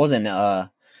these bulls, and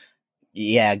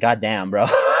yeah, goddamn, bro.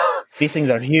 These things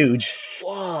are huge.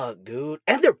 Fuck, dude.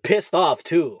 And they're pissed off,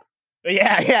 too.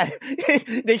 Yeah.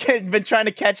 They've been trying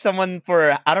to catch someone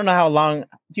for, I don't know how long.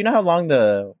 Do you know how long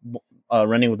the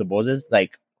running with the bulls is?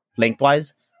 Like,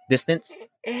 lengthwise? Distance?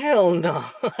 Hell no.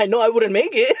 I know I wouldn't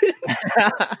make it.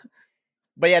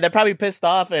 But yeah, they're probably pissed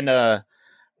off, and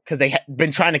because they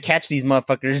been trying to catch these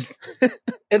motherfuckers.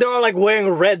 And they're all like wearing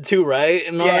red too, right?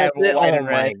 And all Yeah, that shit. white Oh and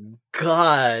my red.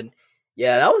 god.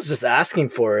 Yeah, that was just asking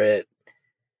for it.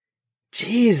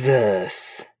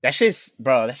 Jesus. That shit's,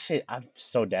 bro, that shit, I'm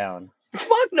so down.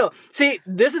 Fuck no. See,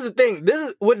 this is the thing. This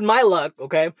is with my luck,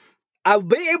 okay? I'll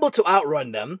be able to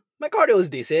outrun them. My cardio is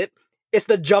decent. It's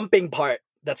the jumping part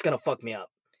that's gonna fuck me up.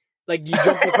 Like, you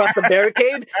jump across the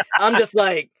barricade, I'm just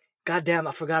like, God damn,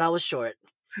 I forgot I was short.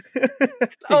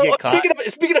 Oh,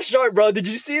 speaking of short, bro, did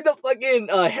you see the fucking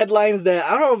headlines that,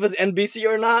 I don't know if it's NBC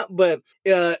or not, but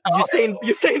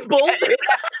Usain Bolt?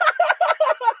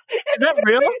 Is that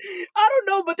real? I don't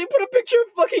know, but they put a picture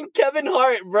of fucking Kevin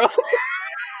Hart, bro.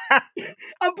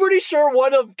 I'm pretty sure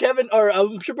one of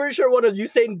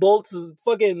Usain Bolt's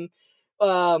fucking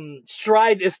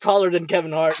stride is taller than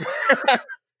Kevin Hart.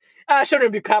 I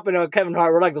shouldn't be copping on Kevin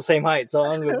Hart. We're like the same height, so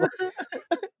I'm gonna.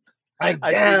 I see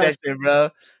that shit,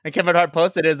 bro. And Kevin Hart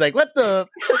posted it. It's like, what the?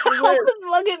 I was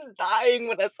fucking dying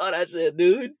when I saw that shit,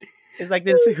 dude. It's like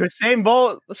this Usain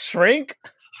Bolt shrink.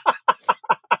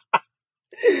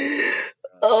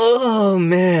 Oh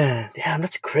man, damn,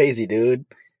 that's crazy, dude.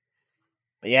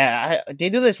 But yeah, they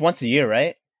do this once a year,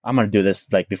 right? I'm gonna do this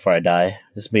like before I die.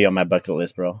 This will be on my bucket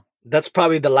list, bro. That's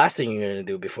probably the last thing you're gonna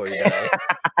do before you die.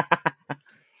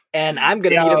 And I'm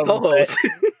gonna need a co-host.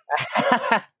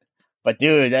 But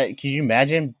dude, can you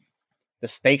imagine? The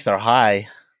stakes are high.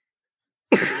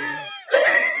 Bro,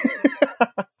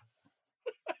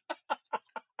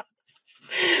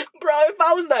 if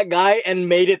I was that guy and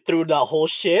made it through the whole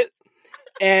shit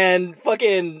and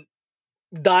fucking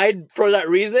died for that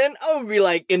reason, I would be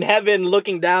like in heaven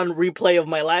looking down replay of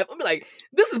my life. I'd be like,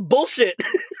 this is bullshit.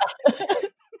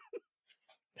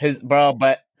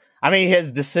 But I mean,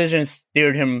 his decision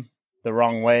steered him the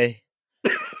wrong way.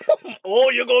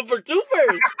 Oh, you're going for two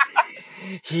first.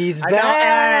 He's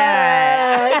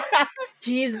back.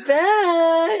 He's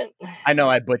back. I know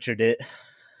I butchered it.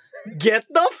 Get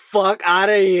the fuck out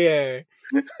of here.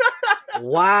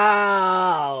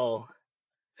 Wow.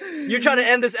 You're trying to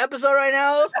end this episode right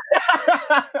now?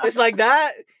 It's like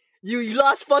that? You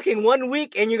lost fucking 1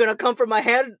 week and you're going to come for my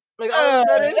head? Like, oh,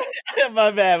 my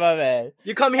bad.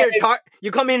 You come here, you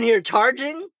come in here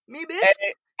charging me, bitch?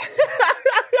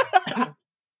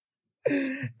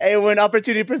 Hey, when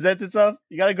opportunity presents itself,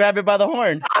 you gotta grab it by the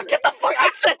horn. Oh, get the fuck!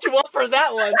 I set you up for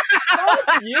that one.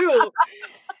 Fuck you.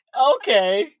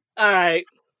 Okay. All right.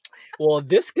 Well,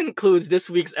 this concludes this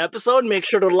week's episode. Make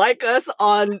sure to like us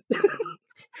on.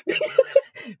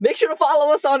 Make sure to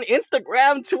follow us on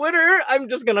Instagram, Twitter. I'm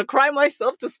just gonna cry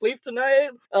myself to sleep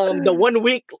tonight. The 1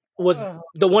 week was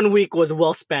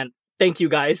well spent. Thank you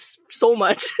guys so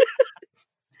much.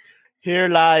 Here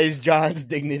lies John's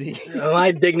dignity.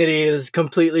 My dignity is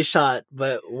completely shot,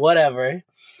 but whatever.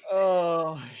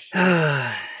 Oh,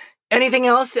 anything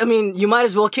else? I mean, you might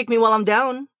as well kick me while I'm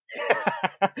down.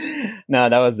 No,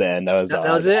 that was the end. That was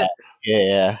it?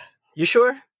 Yeah. You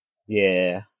sure?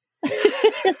 Yeah.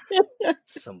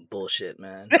 Some bullshit,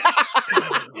 man.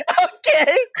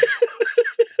 Okay.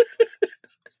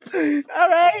 All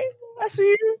right. I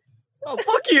see you. Oh,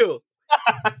 fuck you.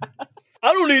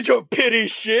 I don't need your pity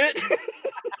shit. I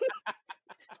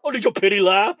don't need your pity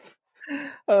laugh.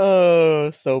 Oh,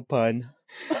 so pun.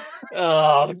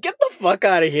 Oh, get the fuck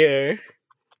out of here.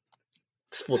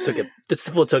 This fool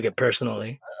took it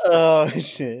personally. Oh,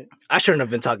 shit. I shouldn't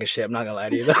have been talking shit. I'm not gonna lie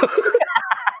to you, though.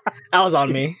 That was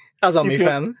on me. That was on me,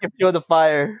 fam. You feel the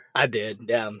fire. I did.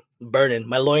 Damn. Burning.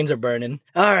 My loins are burning.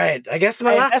 All right. I guess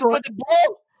my last one. The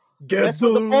ball. Get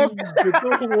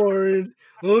the horn.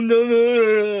 Oh,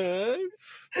 no.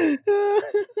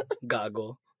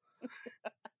 Goggle.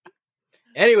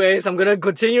 Anyways, I'm gonna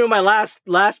continue my last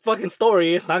fucking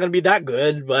story. It's not gonna be that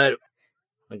good, but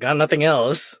I got nothing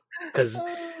else. Because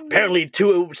apparently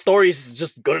 2 stories is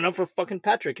just good enough for fucking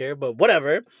Patrick here, but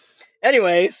whatever.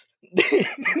 Anyways,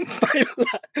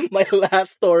 my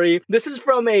last story. This is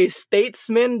from a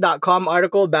statesman.com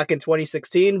article back in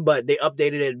 2016, but they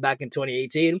updated it back in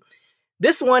 2018.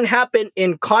 This one happened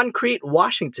in Concrete,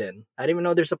 Washington. I didn't even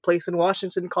know there's a place in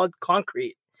Washington called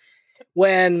Concrete.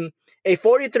 When a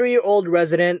 43-year-old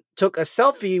resident took a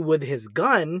selfie with his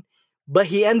gun, but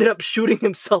he ended up shooting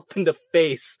himself in the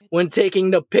face when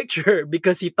taking the picture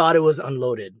because he thought it was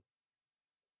unloaded.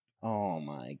 Oh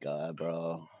my God,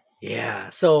 bro. Yeah,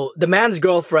 so the man's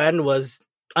girlfriend was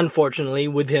unfortunately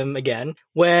with him again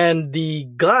when the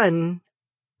gun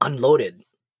unloaded.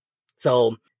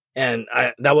 So, and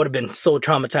that would have been so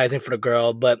traumatizing for the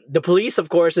girl. But the police, of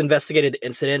course, investigated the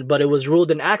incident, but it was ruled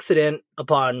an accident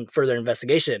upon further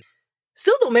investigation.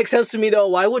 Still don't make sense to me though.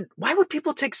 Why would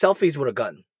people take selfies with a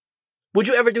gun? Would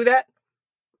you ever do that?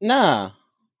 Nah.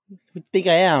 You think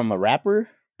I am a rapper?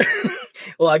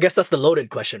 Well, I guess that's the loaded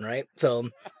question, right? So.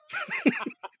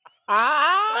 All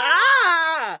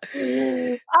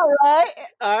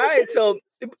right. So,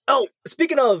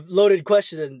 speaking of loaded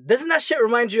question, doesn't that shit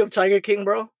remind you of Tiger King,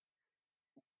 bro?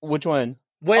 Which one?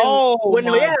 When God. when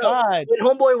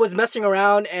Homeboy was messing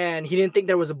around and he didn't think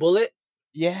there was a bullet.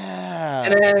 Yeah.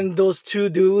 And then those two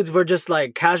dudes were just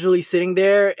like casually sitting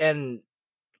there and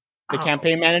the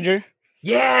campaign manager?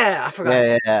 Yeah, I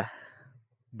forgot. Yeah.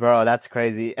 Bro, that's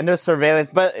crazy. And there's surveillance,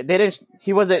 but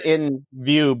he wasn't in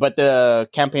view, but the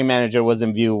campaign manager was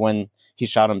in view when he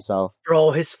shot himself.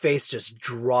 Bro, his face just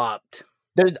dropped.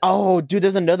 There's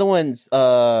another one.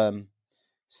 Someone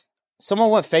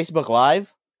went Facebook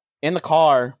Live in the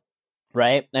car,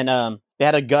 right? And they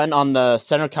had a gun on the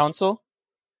center console.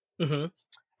 Mm-hmm.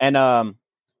 And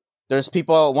there's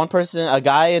people, one person, a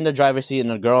guy in the driver's seat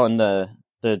and a girl in the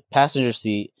passenger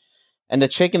seat. And the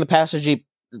chick in the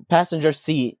passenger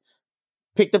seat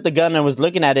picked up the gun and was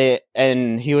looking at it,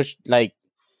 and he was like,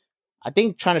 I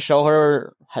think trying to show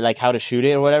her like how to shoot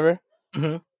it or whatever.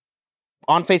 Mm-hmm.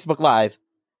 On Facebook Live,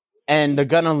 and the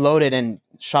gun unloaded and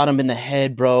shot him in the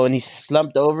head, bro, and he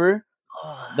slumped over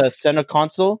the center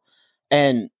console,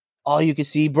 and all you can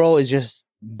see, bro, is just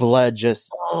blood,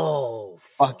 just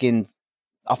fucking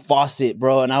a faucet,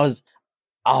 bro. And I was,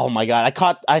 oh my god,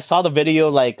 I saw the video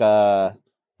like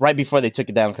right before they took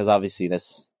it down, because obviously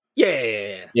that's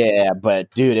yeah, but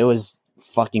dude, it was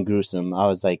fucking gruesome. I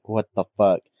was like, what the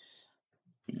fuck?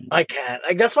 I can't.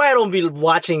 Like, that's why I don't be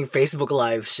watching Facebook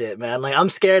Live shit, man. Like, I'm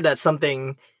scared that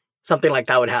something like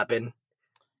that would happen.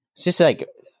 It's just like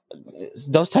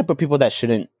those type of people that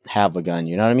shouldn't have a gun.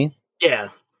 You know what I mean?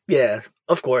 Yeah,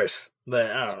 of course.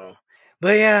 But I don't know.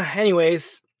 But yeah,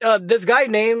 anyways, this guy's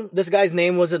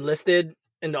name wasn't listed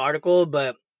in the article,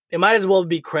 but it might as well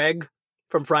be Craig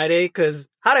from Friday, because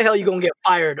how the hell you gonna get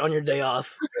fired on your day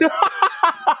off?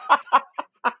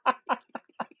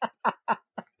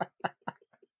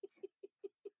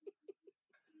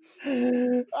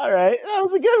 All right, that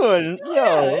was a good one.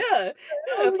 Yeah.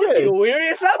 Fucking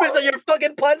weird. Established that your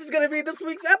fucking puns is gonna be this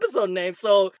week's episode name,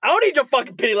 so I don't need your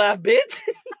fucking pity laugh, bitch.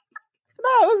 No,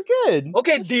 it was good.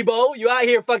 Okay, Debo, you out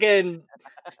here fucking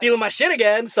stealing my shit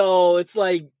again, so it's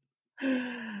like,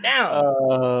 damn.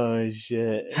 Oh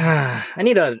shit. I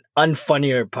need an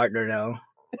unfunnier partner now.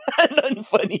 An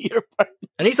unfunnier partner.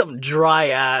 I need some dry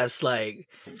ass, like,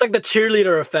 it's like the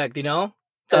cheerleader effect, you know?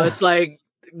 So it's like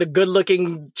the good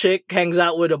looking chick hangs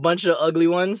out with a bunch of ugly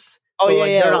ones. Oh, so, yeah, like,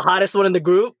 yeah. they're the hottest one in the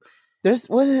group. There's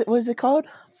what is it called?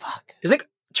 Fuck. It's like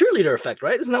cheerleader effect,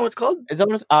 right? Isn't that what it's called? It's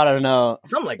almost, I don't know.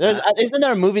 Something like that. Isn't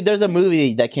there a movie? There's a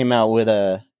movie that came out with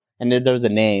and there was a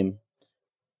name.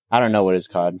 I don't know what it's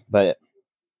called, but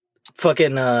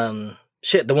fucking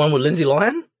shit, the one with Lindsay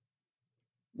Lohan?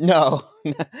 No,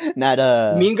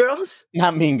 not Mean Girls?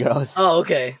 Not Mean Girls. Oh,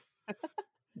 okay.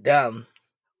 Damn.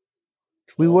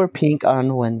 We wore pink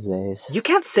on Wednesdays. You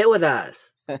can't sit with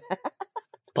us.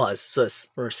 Pause, sus.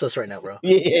 We're sus right now, bro.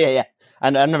 Yeah.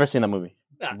 I've never seen that movie.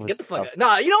 Nah, get the fuck out.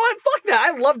 Nah, you know what? Fuck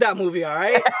that. I love that movie, all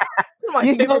right? It's my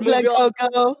favorite movie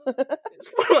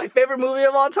It's one of my favorite movie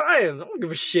of all time. I don't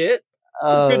give a shit.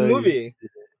 It's a good movie.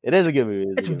 It is a good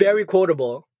movie. It's very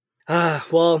quotable.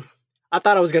 Well, I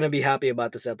thought I was going to be happy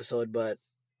about this episode, but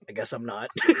I guess I'm not.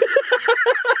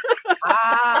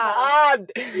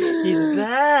 He's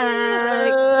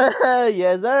back.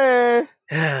 Yes, sir.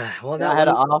 Well, I had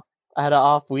an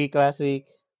off week last week.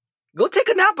 Go take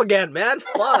a nap again, man.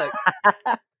 Fuck.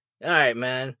 All right,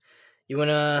 man. You want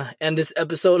to end this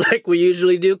episode like we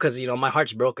usually do? Because, you know, my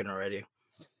heart's broken already.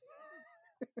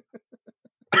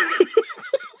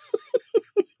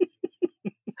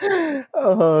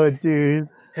 Oh, dude.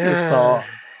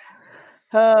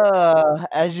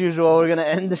 As usual, we're going to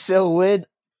end the show with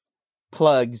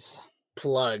plugs.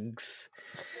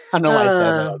 I don't know why I said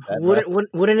that like that.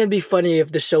 Wouldn't it be funny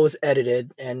if the show was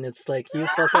edited and it's like, you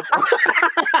fuck up?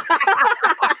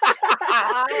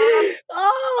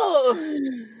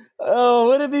 Oh,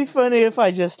 would it be funny if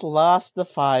I just lost the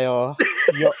file?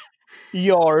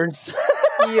 Yours.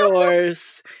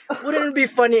 Wouldn't it be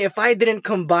funny if I didn't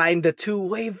combine the two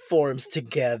waveforms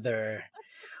together?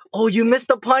 Oh, you missed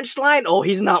the punchline? Oh,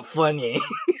 he's not funny.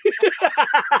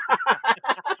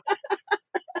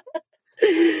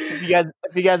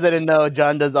 If you guys didn't know,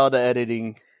 John does all the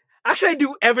editing. Actually, I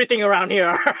do everything around here,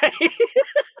 alright?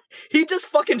 He just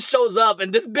fucking shows up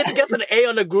and this bitch gets an A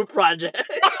on the group project.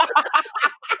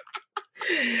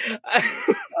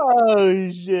 Oh,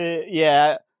 shit.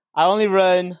 Yeah, I only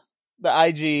run the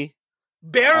IG.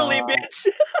 Barely, bitch.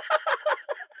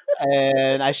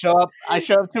 And I show up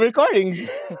to recordings.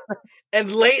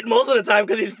 And late most of the time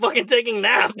because he's fucking taking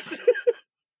naps.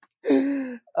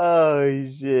 Oh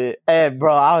shit. Hey,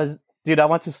 bro, I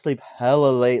went to sleep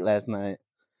hella late last night.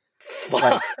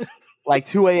 Fuck. Like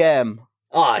 2 a.m.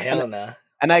 Oh, hell nah.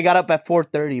 And I got up at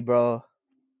 4:30, bro.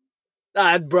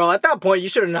 Bro, at that point, you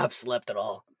should have not slept at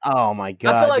all. Oh my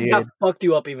god, I feel like dude. that fucked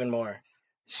you up even more.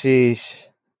 Sheesh.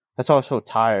 That's why I was so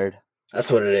tired. That's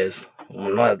what it is.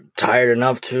 I'm not tired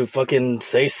enough to fucking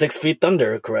say 6 Feet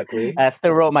Thunder correctly. I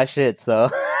still wrote my shits, though.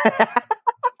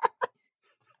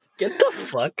 Get the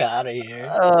fuck out of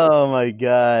here. Oh my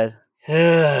god.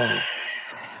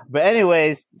 But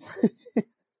anyways,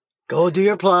 go do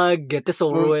your plug. Get this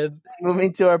over with.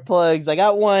 Moving to our plugs. I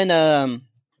got one.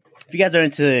 If you guys are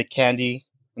into candy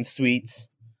and sweets,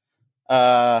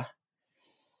 I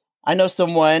know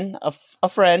someone, a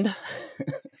friend.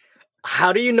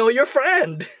 How do you know your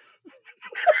friend?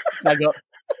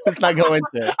 Let's not go into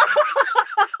it.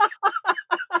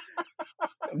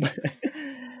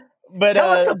 But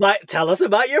tell us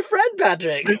about your friend,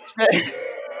 Patrick.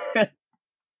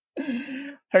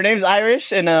 Her name's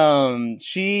Irish, and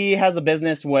she has a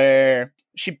business where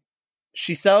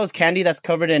she sells candy that's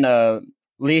covered in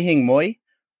lihing moi.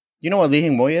 You know what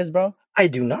lihing moi is, bro? I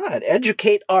do not.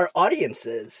 Educate our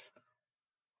audiences.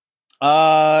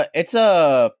 It's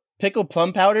a pickled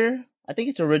plum powder. I think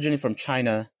it's originally from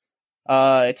China.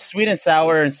 It's sweet and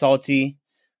sour and salty,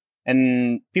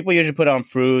 and people usually put on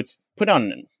fruits, put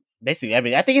on basically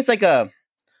everything. I think it's like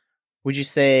would you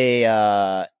say,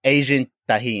 Asian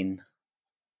tahine?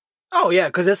 Oh yeah,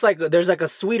 because it's like there's like a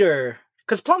sweeter.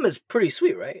 Because plum is pretty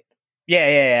sweet, right?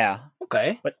 Yeah.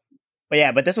 Okay. But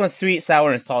this one's sweet,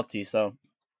 sour, and salty. So,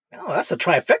 oh, that's a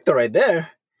trifecta right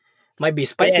there. Might be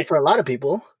spicy for a lot of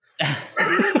people.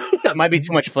 That might be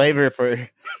too much flavor for.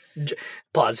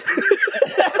 Pause.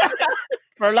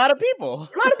 For a lot of people.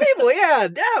 A lot of people, yeah.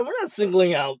 Yeah, we're not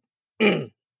singling out. We're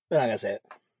not gonna say it.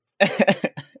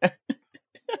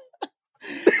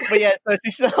 But yeah, so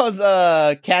she sells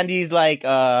candies like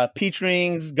peach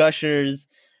rings, gushers,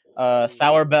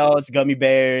 sour belts, gummy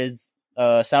bears,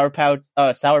 sour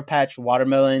patch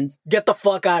watermelons. Get the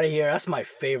fuck out of here! That's my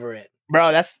favorite,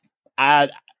 bro. That's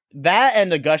that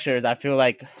and the gushers. I feel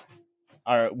like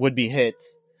would be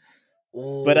hits.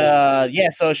 Ooh. But yeah,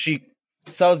 so she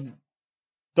sells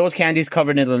those candies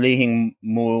covered in the lihing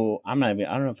moi. I don't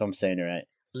know if I'm saying it right.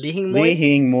 Lihing moi.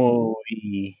 Lihing moi.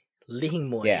 Lihing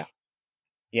moi.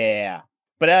 Yeah.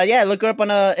 But yeah, look her up on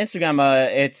Instagram.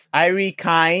 It's Irie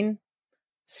Kine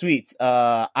Sweets.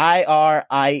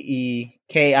 IRIEKINE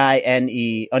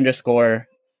 _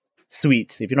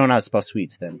 sweets. If you don't know how to spell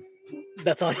sweets, then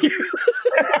that's on you.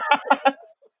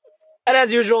 And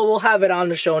as usual, we'll have it on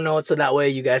the show notes so that way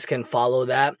you guys can follow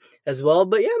that as well.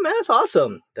 But yeah, man, that's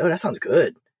awesome. Oh, that sounds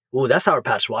good. Ooh, that's Sour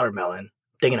Patch watermelon.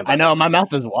 Thinking about. I know my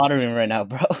mouth is watering right now,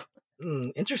 bro.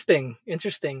 Interesting.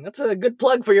 That's a good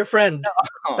plug for your friend,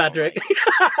 Patrick.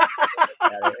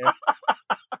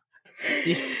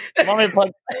 You want me to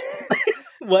plug?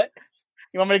 What?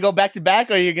 You want me to go back to back,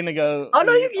 or are you gonna go? Oh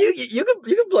no, you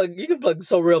can plug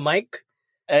So Real Mike.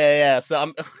 Yeah.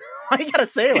 So why you gotta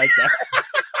say it like that?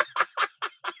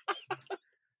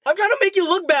 I'm trying to make you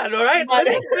look bad, all right? Let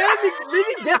me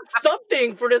get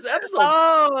something for this episode.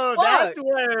 Oh, that's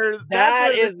where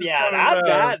that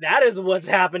is what's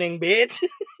happening, bitch.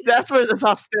 That's where this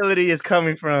hostility is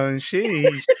coming from.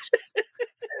 Sheesh.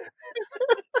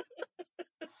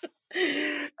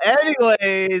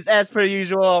 Anyways, as per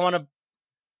usual, I want to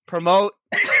promote.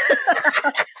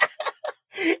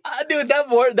 Dude, that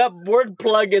word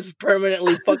plug is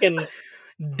permanently fucking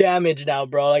damaged now,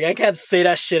 bro. Like, I can't say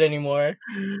that shit anymore.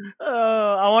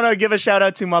 I want to give a shout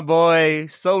out to my boy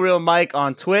So Real Mike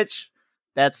on Twitch.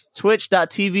 That's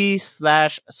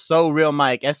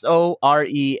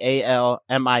twitch.tv/SoRealMike.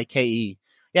 SoRealMike.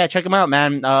 Yeah, check him out,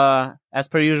 man. As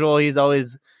per usual, he's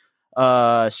always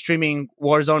streaming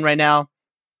Warzone right now.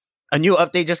 A new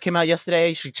update just came out yesterday.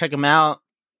 You should check him out.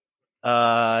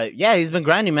 Yeah, he's been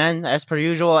grinding, man, as per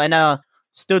usual, and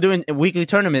still doing weekly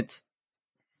tournaments.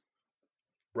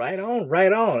 Right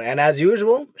on. And as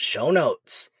usual, show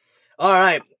notes. All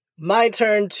right, my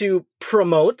turn to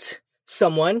promote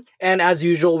someone. And as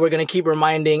usual, we're going to keep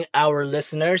reminding our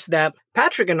listeners that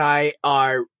Patrick and I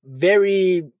are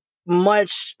very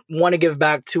much want to give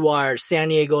back to our San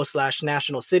Diego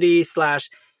 /National City /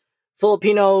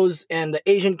 Filipinos and the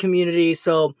Asian community.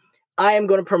 So I am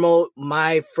going to promote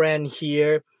my friend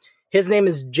here. His name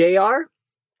is JR,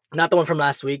 not the one from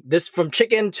last week. This from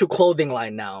chicken to clothing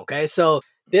line now. Okay. So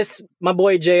my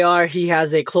boy JR, he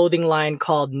has a clothing line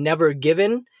called Never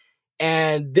Given.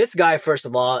 And this guy, first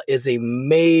of all, is a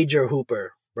major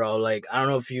hooper, bro. Like, I don't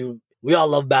know if we all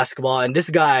love basketball. And this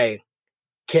guy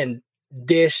can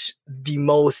dish the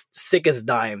most sickest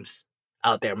dimes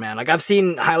out there, man. Like, I've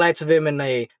seen highlights of him in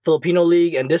a Filipino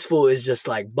league, and this fool is just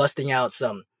like busting out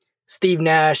some Steve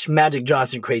Nash, Magic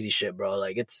Johnson crazy shit, bro.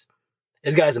 Like, this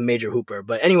guy's a major hooper.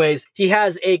 But anyways, he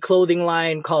has a clothing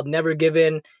line called Never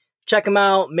Given. Check him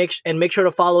out. Make sure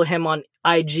to follow him on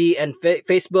IG and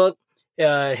Facebook.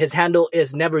 His handle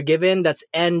is Never Given. That's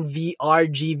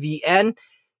NVRGVN.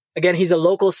 Again, he's a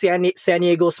local San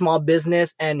Diego small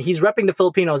business, and he's repping the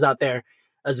Filipinos out there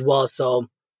as well. So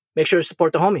make sure to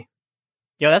support the homie.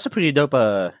 Yo, that's a pretty dope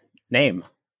name.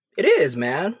 It is,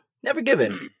 man. Never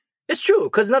given. It's true,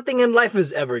 because nothing in life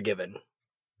is ever given.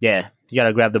 Yeah, you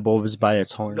gotta grab the bulbous by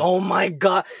its horn. Oh my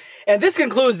god. And this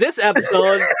concludes this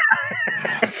episode.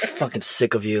 Fucking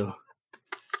sick of you.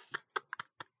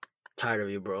 Tired of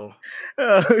you, bro.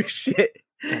 Oh, shit.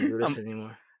 Can't do this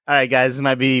anymore. All right, guys, this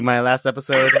might be my last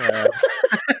episode.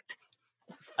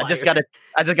 I just got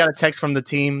a text from the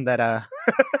team that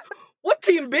What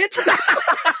team, bitch?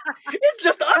 It's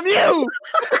just us. From you.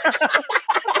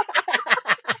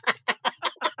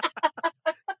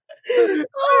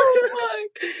 Oh my!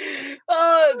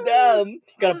 Oh damn!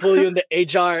 Gotta pull you in the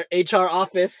HR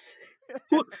office.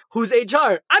 Who's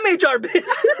HR? I'm HR, bitch.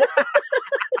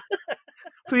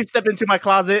 Please step into my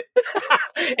closet.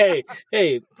 hey,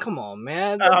 come on,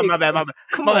 man. My bad.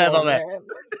 Come My on, bad. man.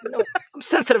 No, I'm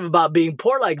sensitive about being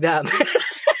poor like that, man.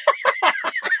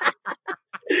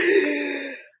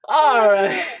 All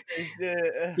right.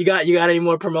 You got any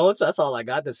more promotes? That's all I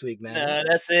got this week, man.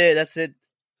 That's it.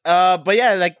 But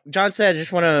yeah, like John said, I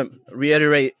just want to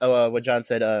reiterate what John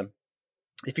said.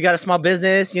 If you got a small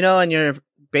business, and you're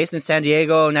based in San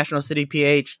Diego, National City,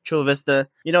 PH, Chula Vista,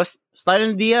 slide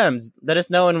in the DMs. Let us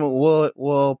know, and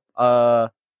we'll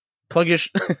plug your.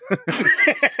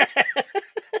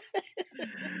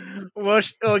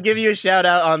 We'll give you a shout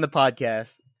out on the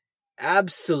podcast.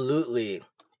 Absolutely.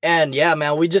 And yeah,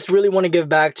 man, we just really want to give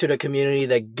back to the community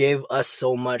that gave us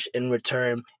so much in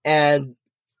return. And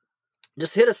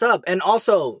just hit us up. And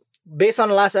also, based on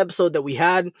the last episode that we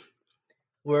had,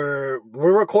 we're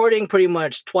recording pretty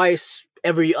much twice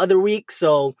every other week.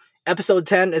 So episode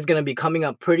 10 is going to be coming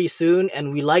up pretty soon.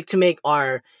 And we like to make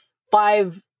our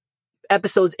 5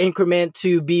 episodes increment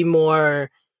to be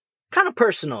more kind of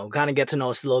personal, kind of get to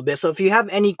know us a little bit. So if you have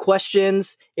any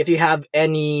questions, if you have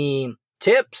any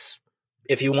tips,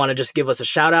 if you want to just give us a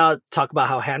shout out, talk about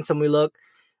how handsome we look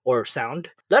or sound,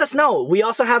 let us know. We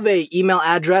also have an email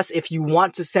address if you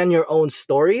want to send your own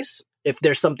stories. If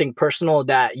there's something personal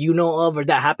that you know of or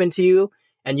that happened to you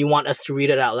and you want us to read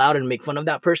it out loud and make fun of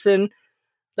that person,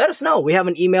 let us know. We have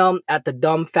an email at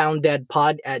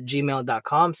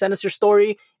thedumbfounddeadpod@gmail.com. Send us your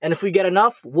story, and if we get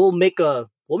enough, we'll make a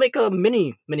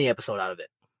mini episode out of it.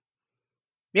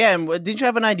 Yeah, and did you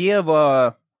have an idea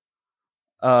of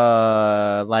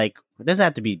like, it doesn't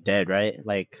have to be dead, right?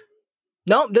 Like,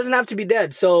 no, it doesn't have to be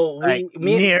dead. So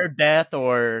near death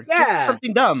or just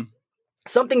something dumb.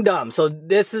 Something dumb. So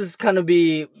this is going to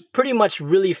be pretty much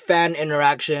really fan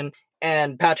interaction.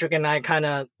 And Patrick and I kind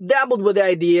of dabbled with the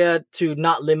idea to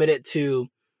not limit it to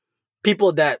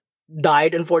people that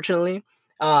died, unfortunately.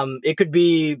 It could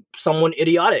be someone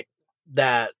idiotic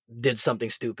that did something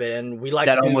stupid. And we like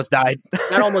that almost died.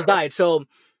 That almost died. So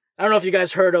I don't know if you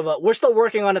guys heard of we're still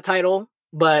working on a title,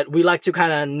 but we like to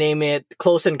kind of name it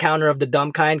Close Encounter of the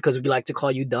Dumb Kind because we like to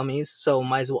call you dummies. So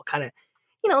might as well kind of,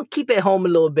 keep it home a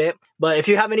little bit. But if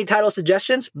you have any title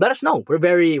suggestions, let us know. We're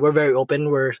very open.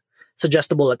 We're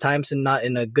suggestible at times and not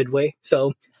in a good way.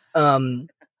 So,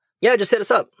 just hit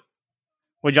us up.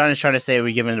 What John is trying to say,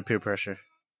 we're giving it peer pressure.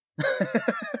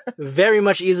 Very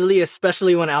much easily,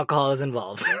 especially when alcohol is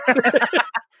involved.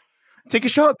 Take a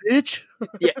shot, bitch.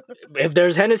 Yeah, if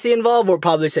there's Hennessy involved, we'll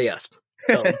probably say yes.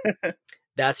 So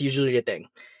that's usually the thing.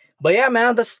 But yeah,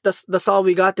 man, that's all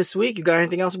we got this week. You got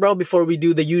anything else, bro, before we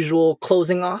do the usual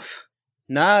closing off?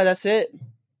 Nah, that's it.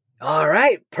 All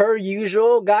right. Per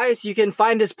usual, guys, you can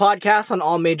find this podcast on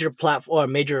all major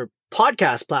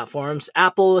podcast platforms,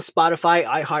 Apple, Spotify,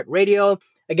 iHeartRadio.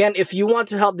 Again, if you want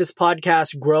to help this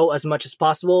podcast grow as much as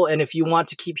possible, and if you want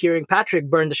to keep hearing Patrick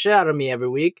burn the shit out of me every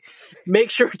week, make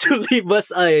sure to leave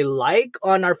us a like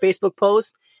on our Facebook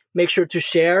post. Make sure to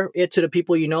share it to the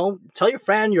people you know. Tell your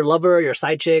friend, your lover, your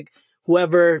side chick,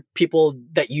 whoever, people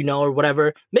that you know or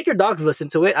whatever. Make your dogs listen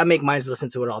to it. I make mine listen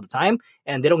to it all the time,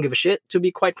 and they don't give a shit, to be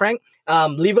quite frank.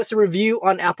 Leave us a review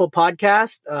on Apple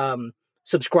Podcast.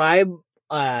 Subscribe.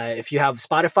 If you have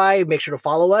Spotify, make sure to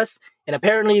follow us. And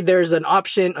apparently there's an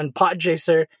option on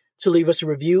Podchaser to leave us a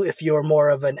review if you're more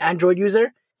of an Android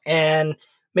user. And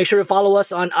make sure to follow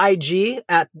us on IG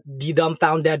at The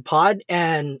Dumbfounded Pod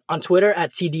and on Twitter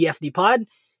at TDFDpod.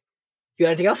 You You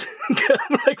got anything else?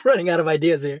 I'm like running out of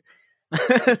ideas here.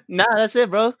 Nah, that's it,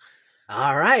 bro.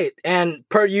 All right. And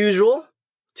per usual,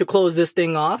 to close this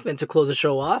thing off and to close the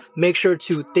show off, make sure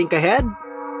to think ahead.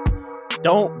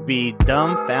 Don't be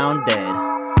dumbfounded.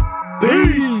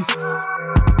 Peace.